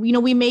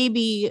 we may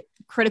be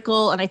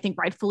critical, and I think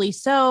rightfully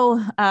so,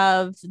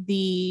 of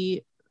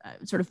the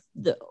sort of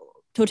the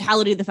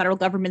totality of the federal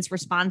government's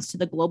response to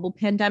the global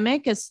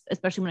pandemic,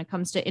 especially when it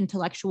comes to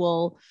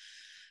intellectual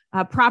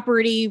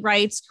property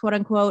rights, quote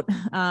unquote,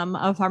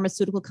 of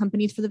pharmaceutical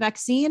companies for the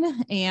vaccine,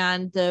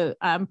 and the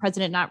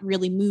president not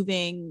really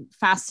moving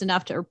fast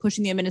enough or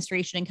pushing the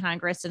administration and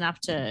Congress enough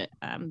to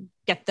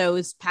get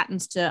those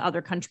patents to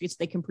other countries so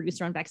they can produce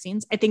their own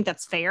vaccines. I think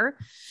that's fair.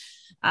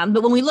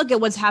 But when we look at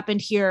what's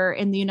happened here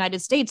in the United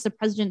States, the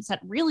president set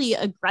really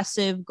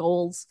aggressive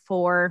goals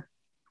for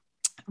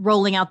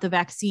rolling out the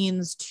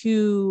vaccines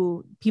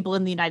to people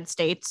in the United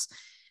States,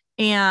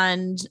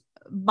 and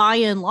by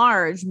and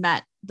large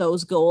met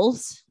those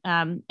goals,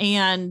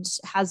 and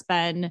has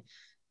been,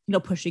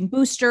 pushing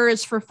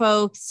boosters for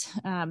folks.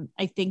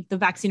 I think the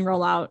vaccine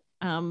rollout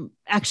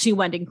actually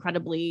went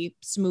incredibly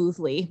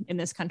smoothly in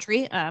this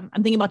country. I'm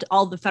thinking about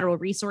all the federal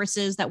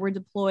resources that were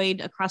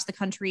deployed across the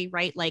country,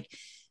 right? Like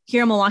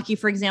here in Milwaukee,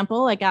 for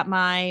example, I got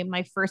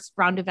my first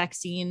round of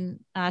vaccine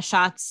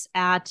shots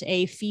at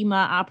a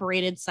FEMA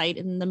operated site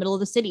in the middle of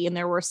the city. And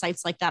there were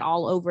sites like that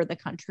all over the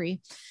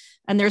country.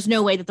 And there's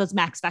no way that those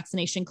max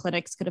vaccination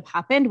clinics could have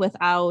happened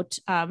without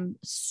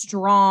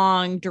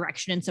strong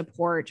direction and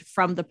support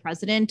from the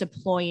president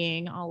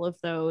deploying all of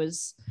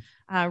those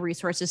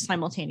resources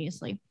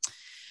simultaneously.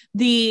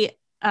 The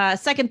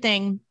second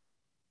thing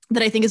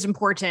that I think is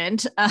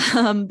important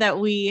that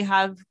we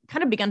have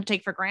kind of begun to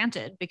take for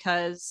granted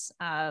because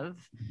of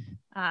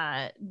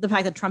the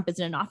fact that Trump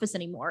isn't in office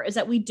anymore is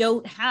that we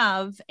don't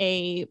have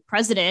a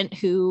president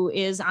who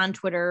is on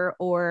Twitter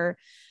or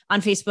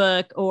on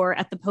Facebook or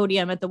at the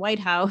podium at the White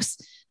House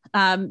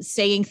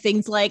saying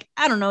things like,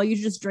 I don't know, you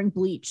just drink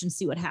bleach and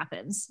see what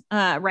happens,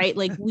 right?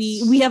 Like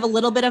we have a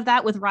little bit of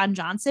that with Ron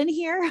Johnson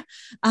here,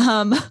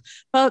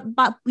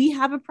 but we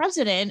have a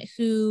president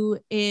who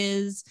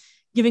is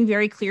giving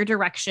very clear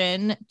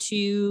direction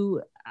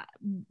to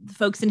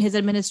folks in his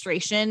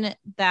administration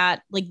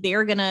that like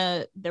they're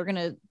gonna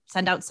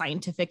send out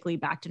scientifically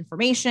backed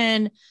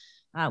information.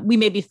 We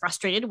may be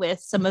frustrated with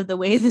some of the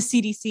way the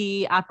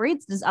CDC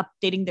operates, is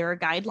updating their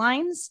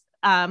guidelines,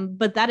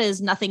 but that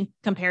is nothing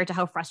compared to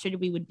how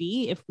frustrated we would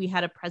be if we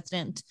had a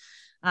president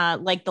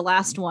like the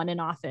last one in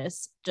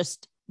office,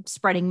 just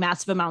spreading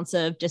massive amounts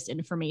of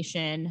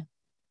disinformation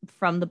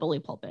from the bully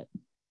pulpit.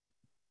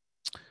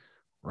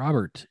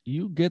 Robert,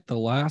 you get the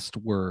last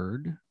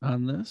word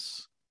on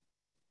this.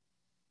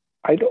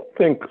 I don't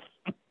think,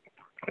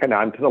 and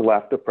I'm to the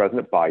left of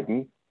President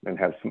Biden and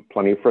have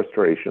plenty of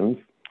frustrations.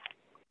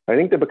 I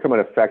think to become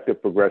an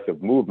effective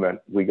progressive movement,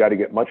 we got to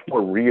get much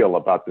more real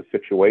about the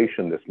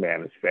situation this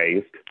man has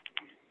faced.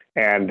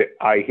 And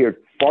I hear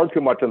far too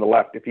much on the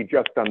left, if he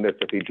just done this,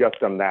 if he just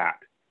done that.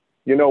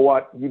 You know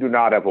what? You do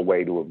not have a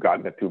way to have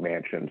gotten a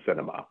two-mansion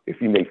cinema,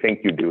 if you may think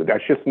you do.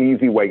 That's just an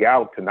easy way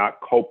out to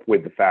not cope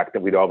with the fact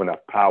that we don't have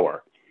enough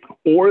power,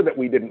 or that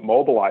we didn't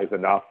mobilize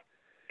enough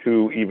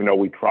to, even though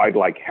we tried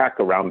like heck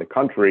around the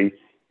country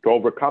to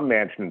overcome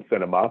mansion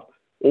cinema,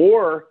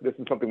 or this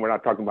is something we're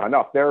not talking about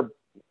enough, they're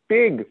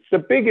big, the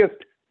biggest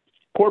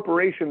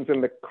corporations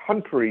in the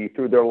country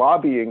through their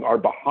lobbying are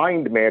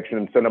behind mansion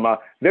and cinema.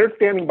 They're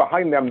standing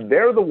behind them.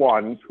 They're the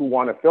ones who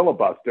want to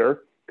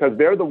filibuster because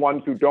they're the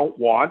ones who don't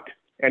want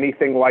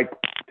anything like,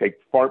 take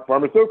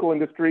pharmaceutical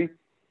industry,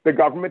 the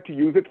government to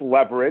use its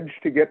leverage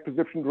to get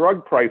prescription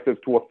drug prices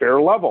to a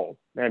fair level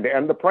and to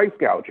end the price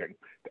gouging.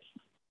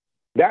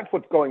 That's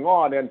what's going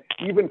on. And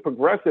even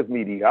progressive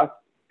media,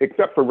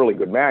 except for really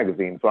good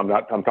magazines, so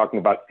I'm talking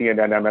about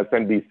CNN,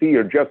 MSNBC,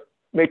 are just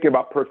making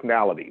about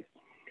personalities.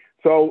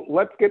 So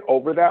let's get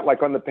over that.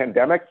 Like on the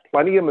pandemic,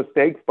 plenty of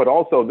mistakes, but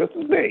also this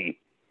is a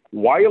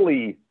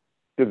wily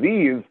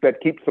disease that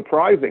keeps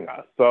surprising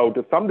us. So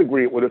to some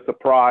degree, it would have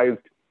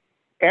surprised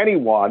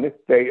anyone. As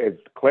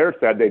Claire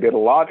said, they did a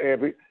lot.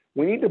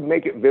 We need to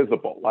make it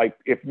visible. Like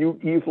if you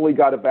easily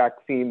got a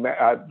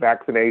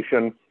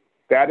vaccination,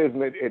 that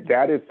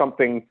is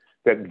something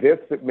that this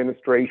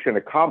administration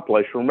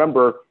accomplished.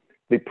 Remember,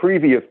 the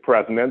previous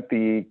president,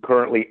 the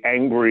currently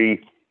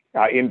angry,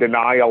 in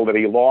denial that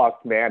he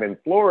lost man in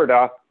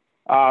Florida,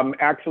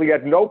 actually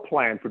had no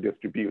plan for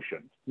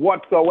distribution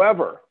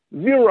whatsoever.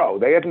 Zero.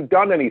 They hadn't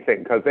done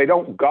anything because they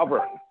don't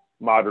govern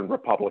modern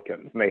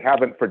Republicans, and they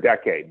haven't for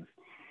decades.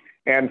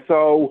 And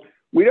so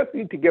we just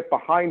need to get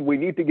behind. We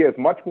need to get as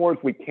much more as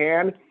we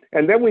can.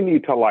 And then we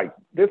need to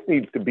this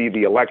needs to be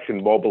the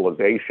election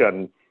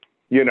mobilization,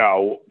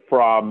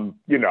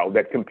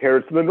 that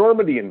compares to the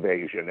Normandy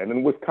invasion. And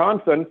in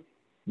Wisconsin,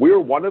 we're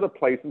one of the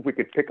places we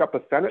could pick up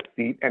a Senate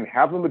seat and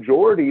have a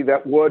majority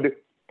that would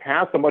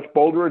pass a much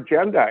bolder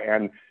agenda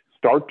and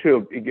start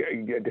to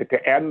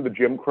end the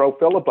Jim Crow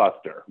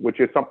filibuster, which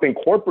is something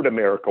corporate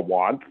America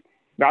wants,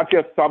 not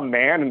just some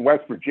man in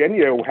West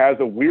Virginia who has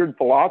a weird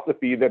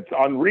philosophy that's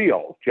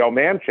unreal, Joe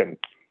Manchin.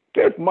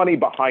 There's money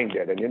behind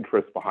it and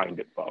interest behind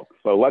it, folks.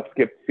 So let's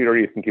get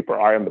serious and keep our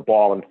eye on the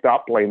ball and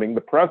stop blaming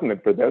the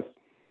president for this,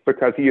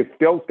 because he is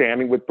still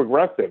standing with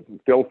progressives and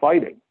still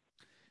fighting.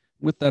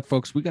 With that,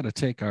 folks, we got to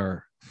take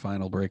our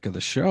final break of the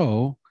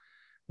show.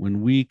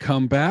 When we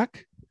come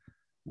back,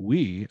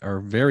 we are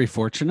very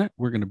fortunate.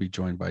 We're going to be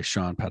joined by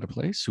Sean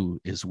Pettiplace,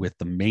 who is with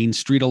the Main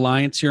Street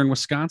Alliance here in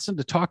Wisconsin,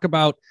 to talk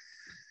about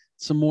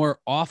some more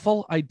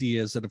awful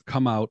ideas that have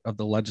come out of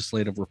the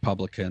legislative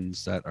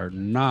Republicans that are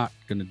not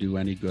going to do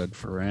any good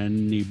for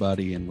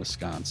anybody in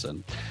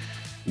Wisconsin.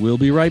 We'll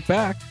be right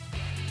back.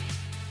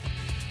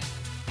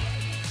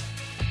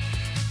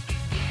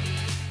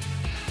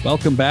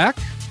 Welcome back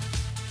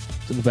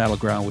to the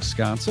Battleground,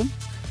 Wisconsin.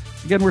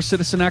 Again, we're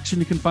Citizen Action.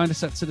 You can find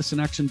us at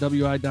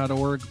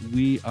citizenactionwi.org.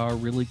 We are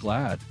really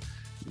glad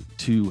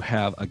to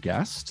have a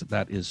guest.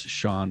 That is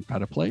Sean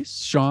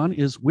Pettiplace. Sean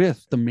is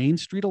with the Main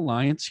Street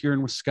Alliance here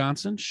in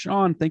Wisconsin.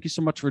 Sean, thank you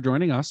so much for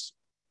joining us.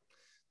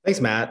 Thanks,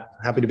 Matt.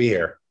 Happy to be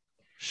here.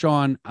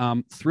 Sean,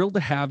 I'm thrilled to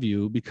have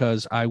you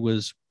because I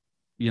was,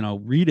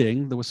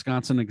 reading the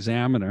Wisconsin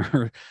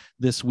Examiner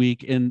this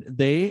week, and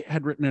they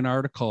had written an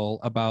article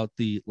about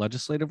the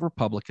legislative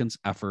Republicans'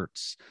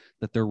 efforts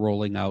that they're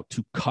rolling out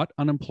to cut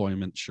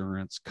unemployment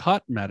insurance,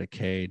 cut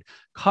Medicaid,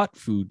 cut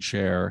food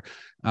share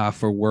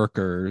for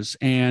workers.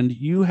 And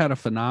you had a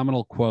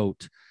phenomenal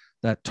quote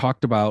that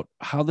talked about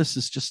how this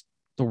is just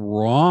the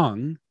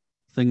wrong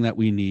thing that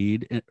we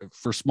need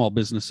for small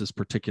businesses,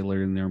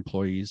 particularly in their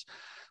employees,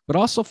 but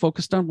also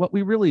focused on what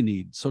we really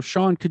need. So,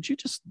 Sean, could you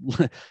just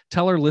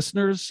tell our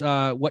listeners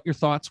what your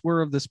thoughts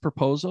were of this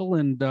proposal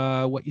and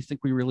what you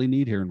think we really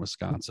need here in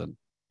Wisconsin?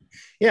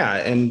 Yeah,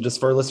 and just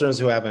for listeners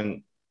who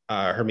haven't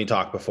heard me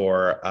talk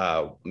before,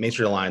 Main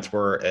Street Alliance,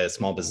 we're a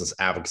small business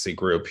advocacy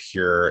group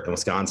here in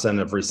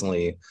Wisconsin. I've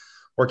recently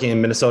working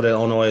in Minnesota,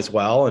 Illinois as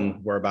well,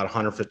 and we're about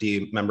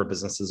 150 member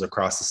businesses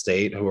across the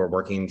state who are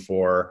working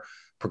for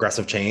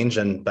progressive change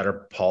and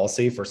better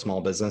policy for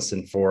small business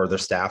and for their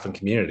staff and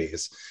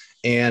communities.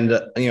 And,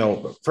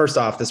 first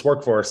off, this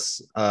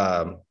workforce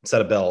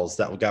set of bills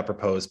that got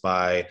proposed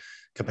by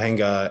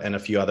Kapanga and a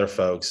few other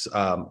folks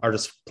are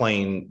just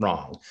plain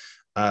wrong.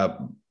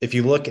 If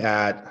you look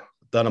at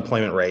the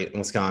unemployment rate in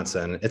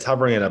Wisconsin, it's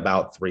hovering at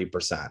about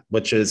 3%,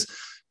 which is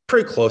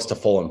pretty close to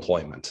full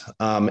employment.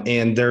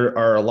 And there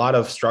are a lot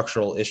of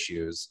structural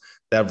issues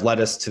that have led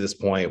us to this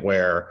point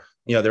where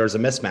there's a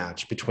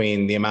mismatch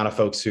between the amount of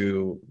folks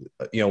who,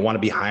 want to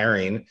be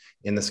hiring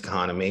in this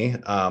economy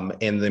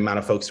and the amount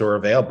of folks who are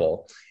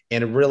available.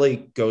 And it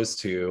really goes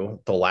to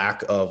the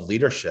lack of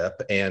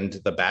leadership and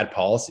the bad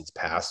policies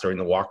passed during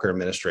the Walker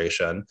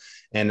administration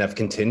and have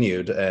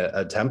continued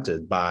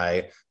attempted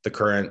by the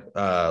current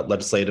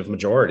legislative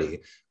majority.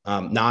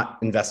 Not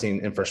investing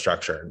in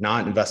infrastructure,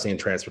 not investing in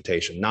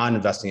transportation, not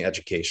investing in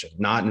education,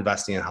 not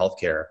investing in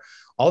healthcare.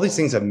 All these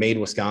things have made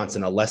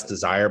Wisconsin a less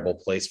desirable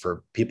place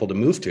for people to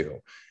move to.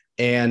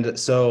 And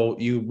so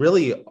you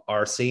really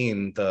are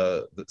seeing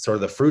the sort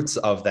of the fruits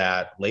of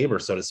that labor,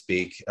 so to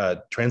speak,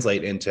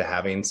 translate into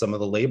having some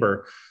of the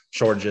labor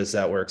shortages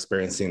that we're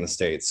experiencing in the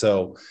state.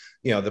 So,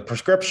 the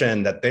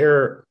prescription that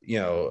they're,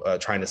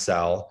 trying to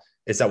sell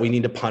is that we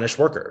need to punish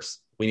workers.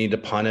 We need to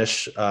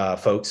punish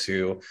folks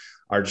who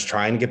are just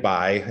trying to get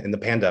by in the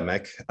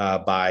pandemic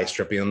by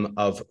stripping them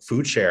of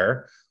food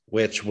share,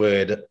 which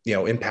would,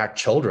 impact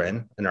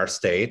children in our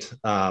state.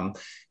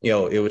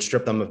 It would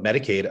strip them of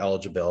Medicaid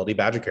eligibility,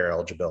 Badger Care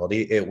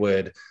eligibility. It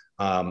would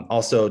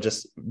also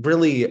just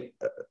really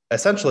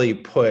essentially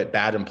put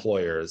bad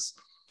employers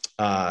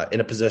in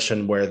a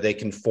position where they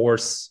can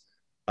force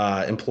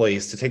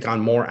employees to take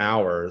on more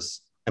hours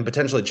and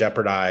potentially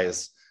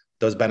jeopardize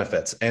those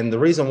benefits. And the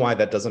reason why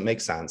that doesn't make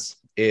sense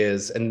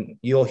is, and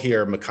you'll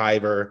hear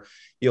McIver,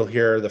 you'll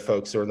hear the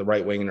folks who are in the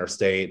right wing in our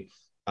state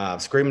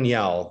scream and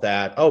yell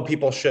that,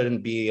 people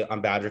shouldn't be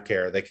on Badger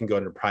Care. They can go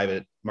into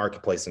private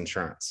marketplace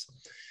insurance.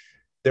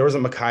 There was a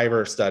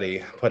McIver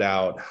study put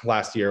out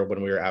last year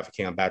when we were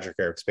advocating on Badger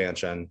Care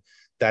expansion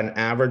that an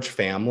average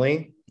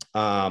family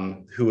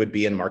who would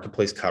be in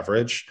marketplace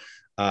coverage,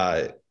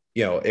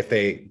 if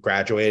they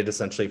graduated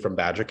essentially from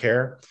Badger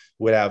Care,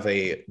 would have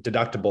a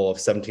deductible of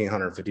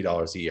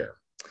 $1,750 a year.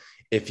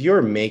 If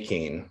you're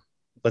making,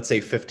 let's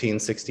say $15,000,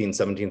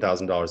 $16,000,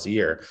 $17,000 a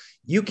year,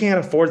 you can't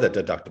afford that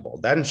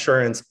deductible. That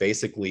insurance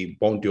basically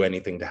won't do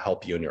anything to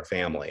help you and your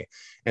family.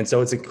 And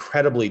so it's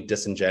incredibly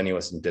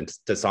disingenuous and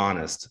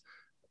dishonest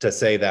to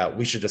say that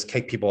we should just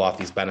kick people off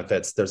these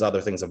benefits. There's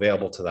other things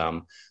available to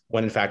them,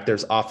 when in fact,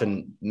 there's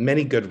often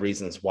many good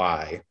reasons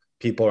why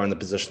people are in the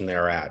position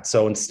they're at.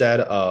 So instead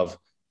of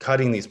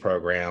cutting these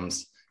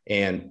programs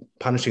and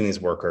punishing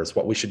these workers,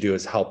 what we should do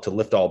is help to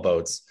lift all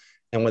boats.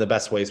 And one of the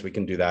best ways we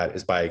can do that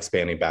is by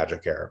expanding Badger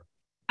Care.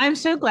 I'm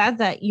so glad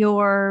that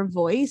your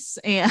voice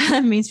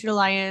and Main Street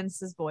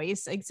Alliance's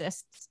voice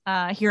exists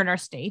here in our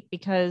state,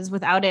 because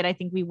without it, I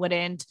think we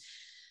wouldn't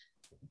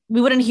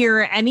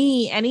hear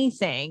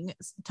anything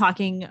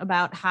talking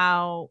about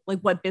how, like,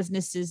 what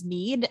businesses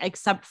need,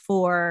 except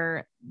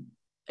for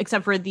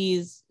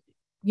these,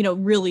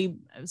 really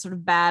sort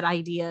of bad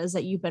ideas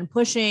that you've been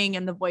pushing,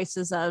 and the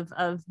voices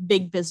of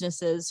big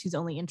businesses whose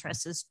only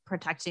interest is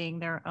protecting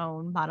their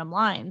own bottom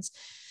lines.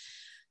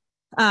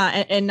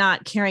 And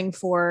not caring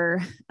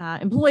for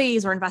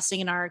employees or investing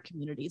in our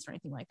communities or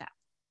anything like that.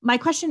 My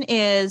question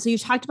is, so you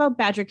talked about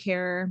Badger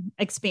Care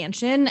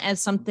expansion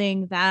as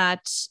something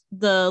that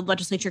the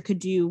legislature could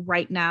do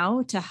right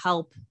now to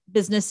help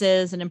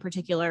businesses, and in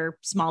particular,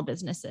 small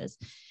businesses.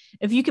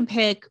 If you could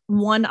pick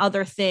one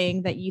other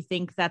thing that you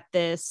think that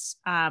this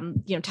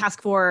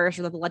task force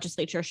or that the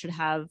legislature should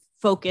have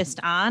focused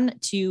on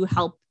to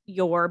help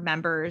your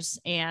members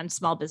and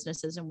small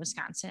businesses in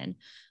Wisconsin,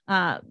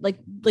 like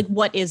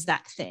what is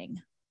that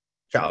thing?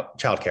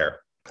 Childcare.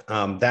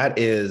 That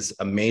is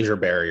a major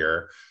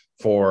barrier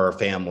for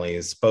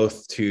families,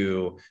 both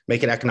to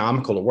make it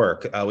economical to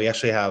work. We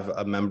actually have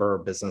a member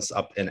business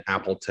up in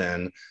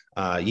Appleton.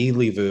 Yi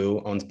Li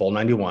Vu owns Bowl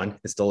 91.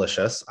 It's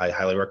delicious. I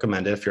highly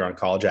recommend it if you're on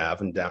College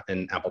Ave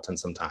in Appleton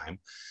sometime.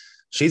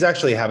 She's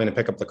actually having to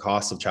pick up the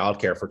cost of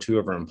childcare for 2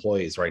 of her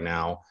employees right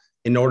now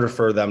in order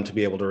for them to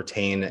be able to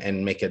retain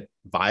and make it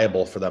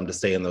viable for them to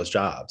stay in those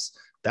jobs.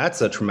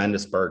 that's a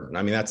tremendous burden.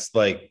 I mean, that's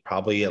like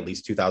probably at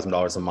least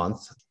 $2,000 a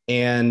month.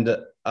 And,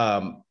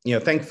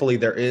 thankfully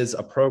there is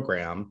a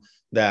program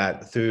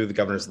that through the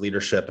governor's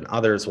leadership and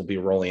others will be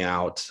rolling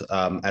out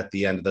at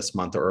the end of this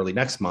month or early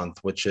next month,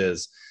 which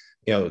is,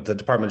 the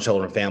Department of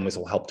Children and Families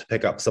will help to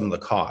pick up some of the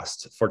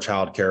cost for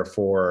childcare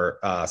for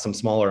some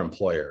smaller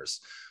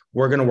employers.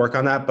 We're going to work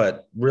on that,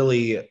 but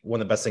really one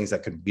of the best things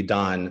that could be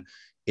done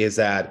is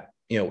that,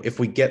 if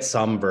we get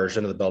some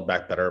version of the Build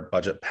Back Better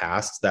budget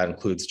passed that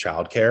includes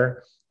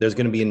childcare, there's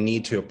going to be a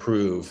need to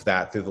approve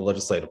that through the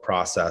legislative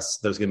process.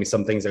 There's going to be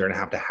some things that are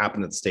going to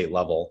happen at the state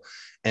level,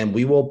 and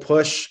we will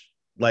push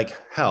like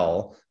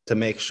hell to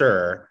make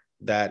sure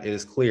that it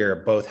is clear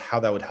both how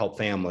that would help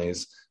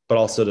families, but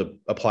also to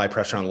apply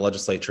pressure on the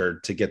legislature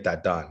to get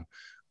that done.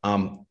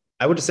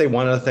 I would just say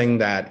one other thing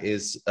that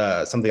is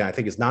something I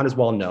think is not as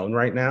well known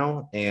right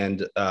now,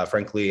 and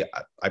frankly,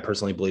 I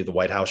personally believe the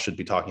White House should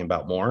be talking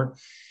about more,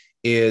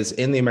 is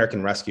in the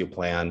American Rescue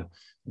Plan,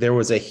 there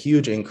was a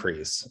huge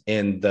increase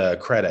in the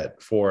credit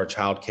for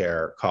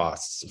childcare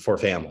costs for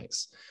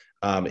families.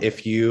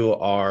 If you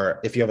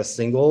have a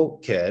single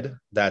kid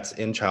that's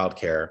in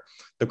childcare,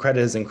 the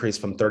credit has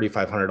increased from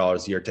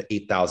 $3,500 a year to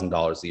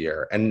 $8,000 a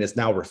year, and it's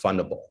now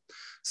refundable.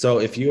 So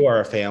if you are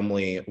a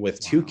family with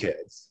two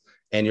kids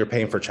and you're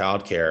paying for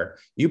childcare,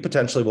 you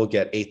potentially will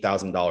get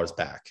 $8,000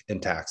 back in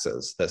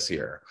taxes this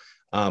year.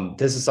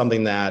 This is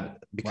something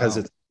that, because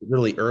it's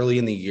really early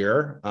in the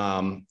year,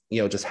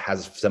 just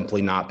has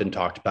simply not been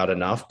talked about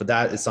enough, but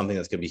that is something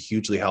that's going to be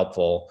hugely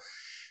helpful.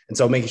 And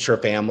so making sure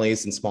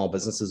families and small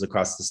businesses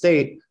across the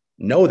state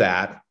know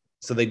that,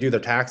 so they do their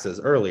taxes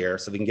earlier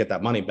so they can get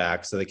that money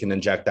back, so they can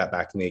inject that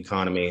back in the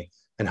economy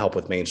and help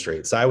with Main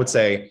Street. So I would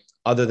say,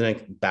 other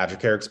than Badger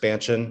Care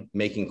expansion,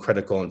 making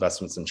critical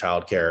investments in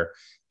childcare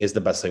is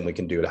the best thing we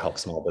can do to help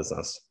small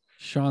business.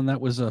 Sean,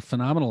 that was a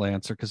phenomenal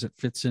answer because it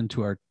fits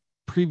into our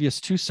previous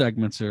two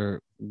segments.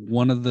 Are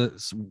one of the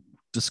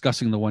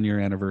discussing the 1-year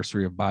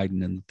anniversary of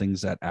Biden and the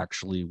things that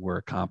actually were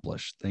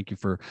accomplished. Thank you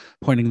for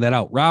pointing that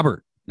out.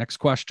 Robert, next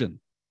question.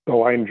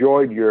 So I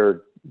enjoyed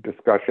your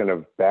discussion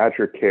of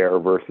Badger Care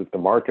versus the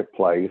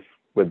marketplace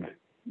with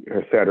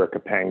Cedric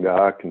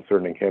Kapanga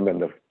concerning him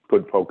and the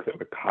good folks at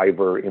the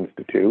Kuyver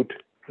Institute,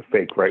 the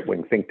fake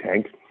right-wing think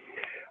tank.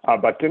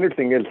 But the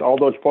interesting is all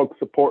those folks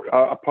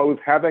oppose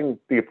having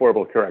the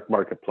Affordable Care Act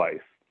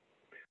marketplace.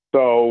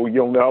 So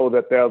you'll know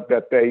that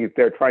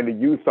they're trying to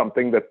use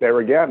something that they're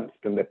against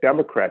and that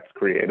Democrats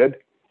created.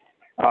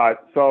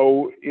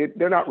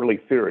 They're not really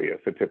serious.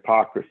 It's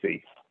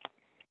hypocrisy.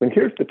 And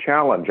here's the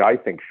challenge, I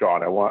think,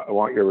 Sean. I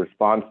want your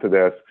response to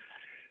this.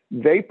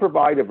 They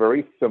provide a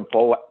very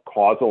simple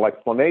causal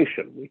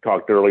explanation. We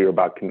talked earlier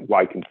about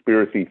why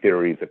conspiracy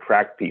theories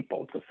attract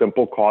people. It's a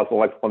simple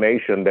causal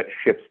explanation that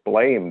shifts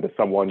blame to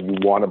someone you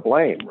want to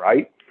blame,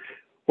 right?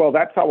 Well,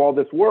 that's how all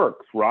this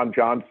works. Ron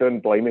Johnson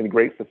blaming the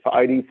Great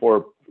Society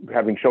for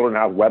having children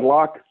out of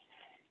wedlock.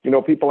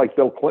 People like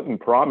Bill Clinton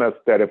promised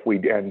that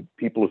and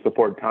people who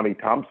support Tommy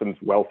Thompson's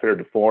welfare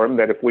reform,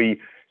 that if we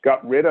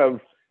got rid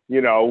of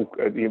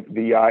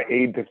the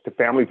aid to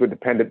families with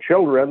dependent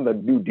children, the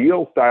New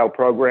Deal style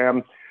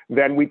program,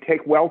 then we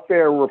take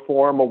welfare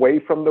reform away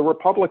from the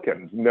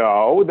Republicans.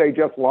 No, they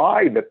just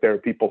lied that there are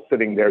people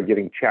sitting there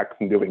getting checks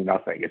and doing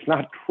nothing. It's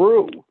not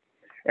true.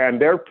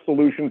 And their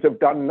solutions have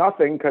done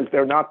nothing because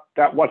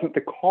that wasn't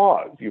the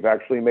cause. You've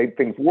actually made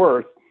things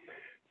worse.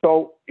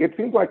 So it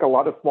seems like a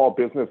lot of small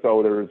business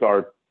owners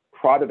are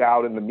trotted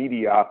out in the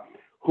media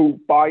who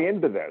buy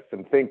into this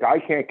and think, I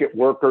can't get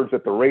workers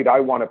at the rate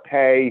I want to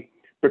pay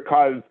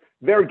because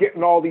they're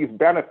getting all these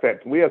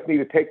benefits. We just need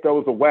to take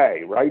those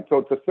away, right? So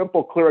it's a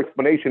simple, clear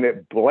explanation.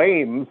 It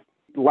blames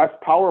less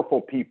powerful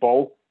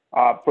people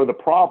for the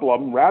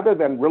problem rather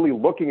than really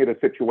looking at a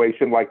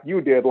situation like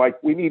you did,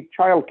 like we need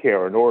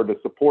childcare in order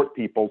to support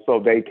people so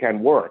they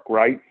can work,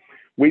 right?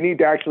 We need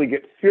to actually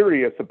get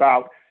serious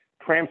about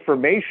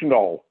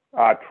transformational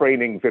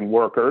trainings in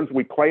workers.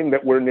 We claim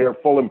that we're near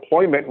full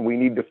employment and we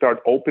need to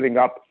start opening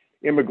up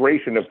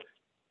immigration of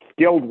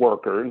skilled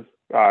workers,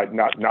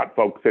 not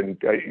folks in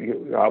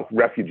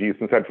refugees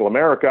in Central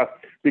America,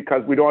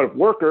 because we don't have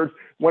workers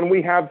when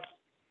we have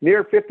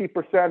near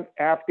 50%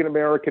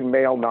 African-American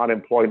male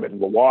non-employment in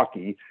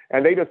Milwaukee,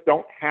 and they just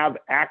don't have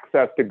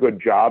access to good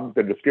jobs.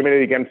 They're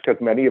discriminated against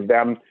because many of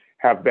them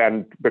have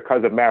been,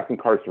 because of mass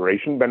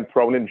incarceration, been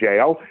thrown in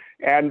jail.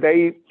 And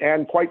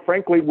quite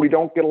frankly, we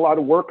don't get a lot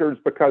of workers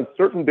because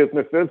certain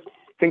businesses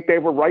think they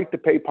have a right to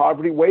pay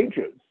poverty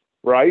wages,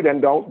 right?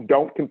 And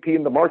don't compete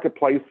in the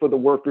marketplace for the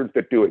workers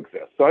that do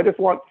exist. So I just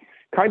want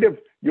kind of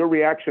your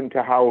reaction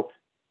to how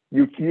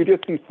you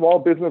just see small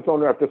business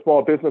owner after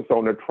small business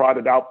owner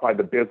trotted out by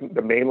the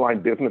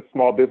mainline business,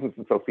 small business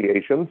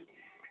associations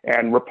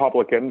and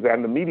Republicans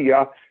and the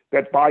media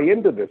that buy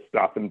into this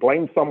stuff and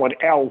blame someone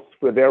else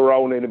for their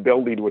own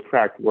inability to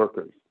attract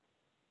workers.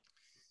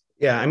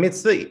 Yeah, I mean,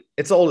 it's the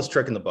oldest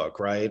trick in the book,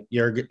 right?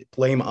 You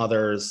blame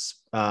others,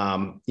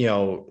 point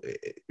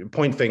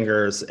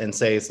fingers and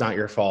say it's not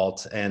your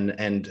fault,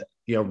 and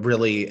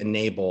really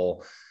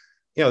enable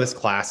this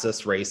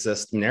classist,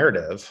 racist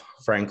narrative,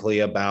 frankly,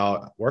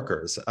 about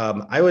workers.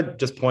 I would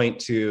just point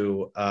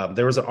to,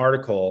 there was an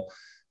article.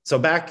 So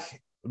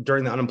back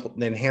during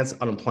the enhanced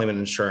unemployment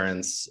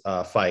insurance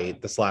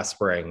fight this last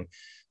spring,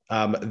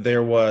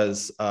 there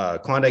was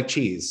Klondike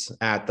Cheese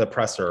at the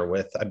presser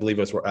with, I believe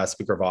it was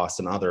Speaker Voss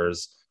and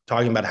others,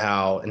 talking about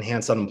how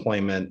enhanced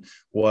unemployment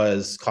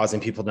was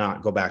causing people to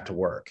not go back to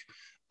work.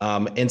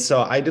 And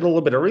so I did a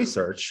little bit of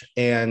research,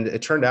 and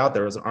it turned out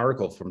there was an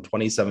article from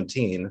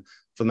 2017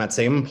 from that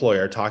same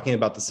employer talking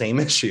about the same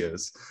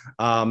issues.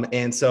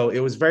 And so it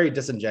was very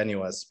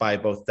disingenuous by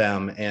both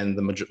them and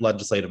the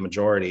legislative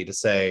majority to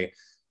say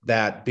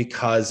that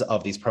because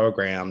of these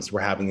programs,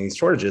 we're having these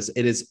shortages.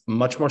 It is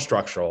much more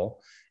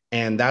structural.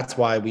 And that's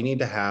why we need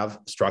to have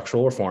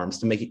structural reforms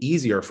to make it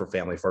easier for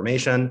family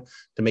formation,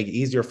 to make it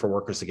easier for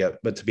workers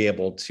to be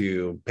able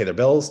to pay their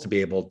bills, to be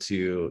able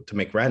to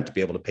make rent, to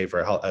be able to pay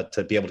for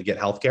to be able to get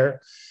healthcare,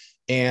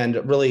 and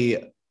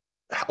really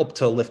help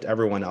to lift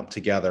everyone up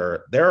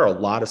together. There are a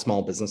lot of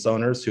small business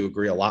owners who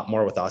agree a lot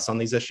more with us on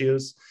these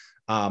issues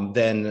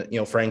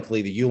than,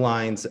 frankly, the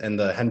Uihleins and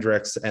the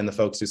Hendricks and the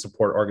folks who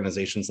support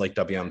organizations like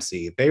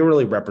WMC. They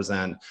really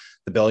represent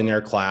the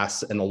billionaire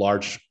class and the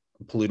large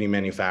polluting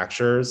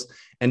manufacturers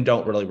and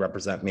don't really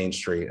represent Main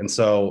Street. And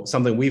so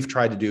something we've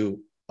tried to do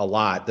a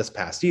lot this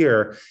past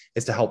year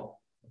is to help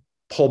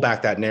pull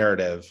back that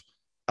narrative,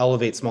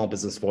 elevate small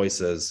business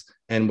voices,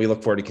 and we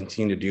look forward to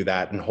continue to do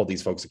that and hold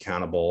these folks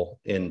accountable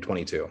in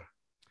 22.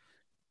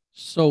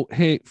 So,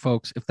 hey,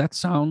 folks, if that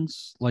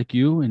sounds like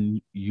you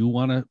and you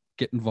want to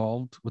get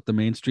involved with the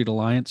Main Street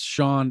Alliance,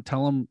 Sean,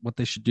 tell them what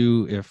they should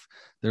do if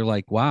they're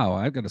like, wow,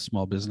 I've got a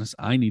small business.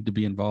 I need to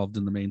be involved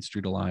in the Main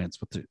Street Alliance.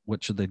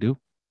 What should they do?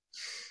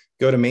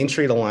 Go to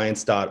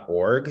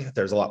mainstreetalliance.org.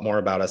 There's a lot more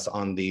about us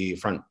on the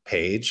front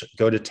page.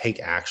 Go to Take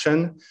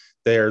Action.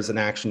 There's an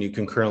action you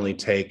can currently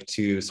take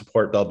to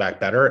support Build Back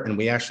Better. And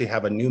we actually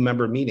have a new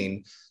member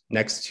meeting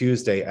next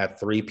Tuesday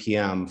at 3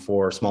 p.m.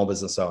 for small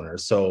business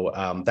owners. So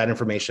that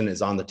information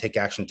is on the Take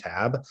Action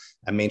tab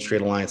at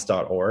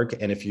mainstreetalliance.org.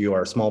 And if you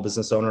are a small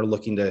business owner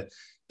looking to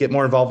get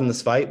more involved in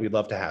this fight, we'd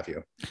love to have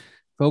you.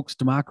 Folks,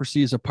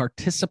 democracy is a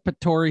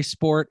participatory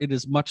sport. It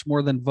is much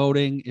more than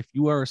voting. If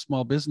you are a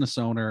small business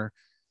owner,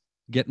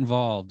 get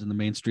involved in the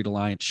Main Street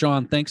Alliance.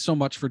 Sean, thanks so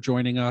much for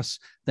joining us.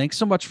 Thanks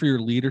so much for your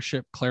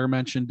leadership. Claire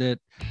mentioned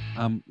it.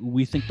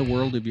 We think the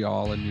world of you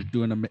all,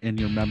 and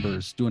your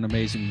members doing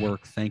amazing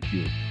work. Thank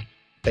you.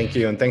 Thank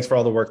you. And thanks for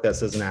all the work that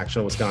Citizen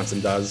Action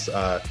Wisconsin does.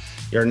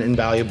 You're an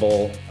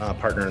invaluable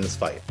partner in this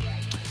fight.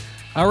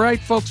 All right,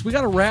 folks, we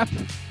got to wrap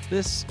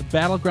this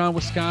Battleground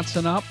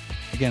Wisconsin up.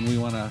 Again, we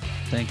want to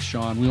thank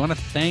Sean. We want to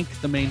thank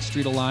the Main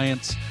Street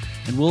Alliance,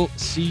 and we'll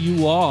see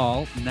you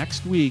all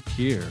next week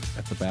here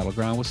at the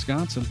Battleground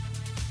Wisconsin.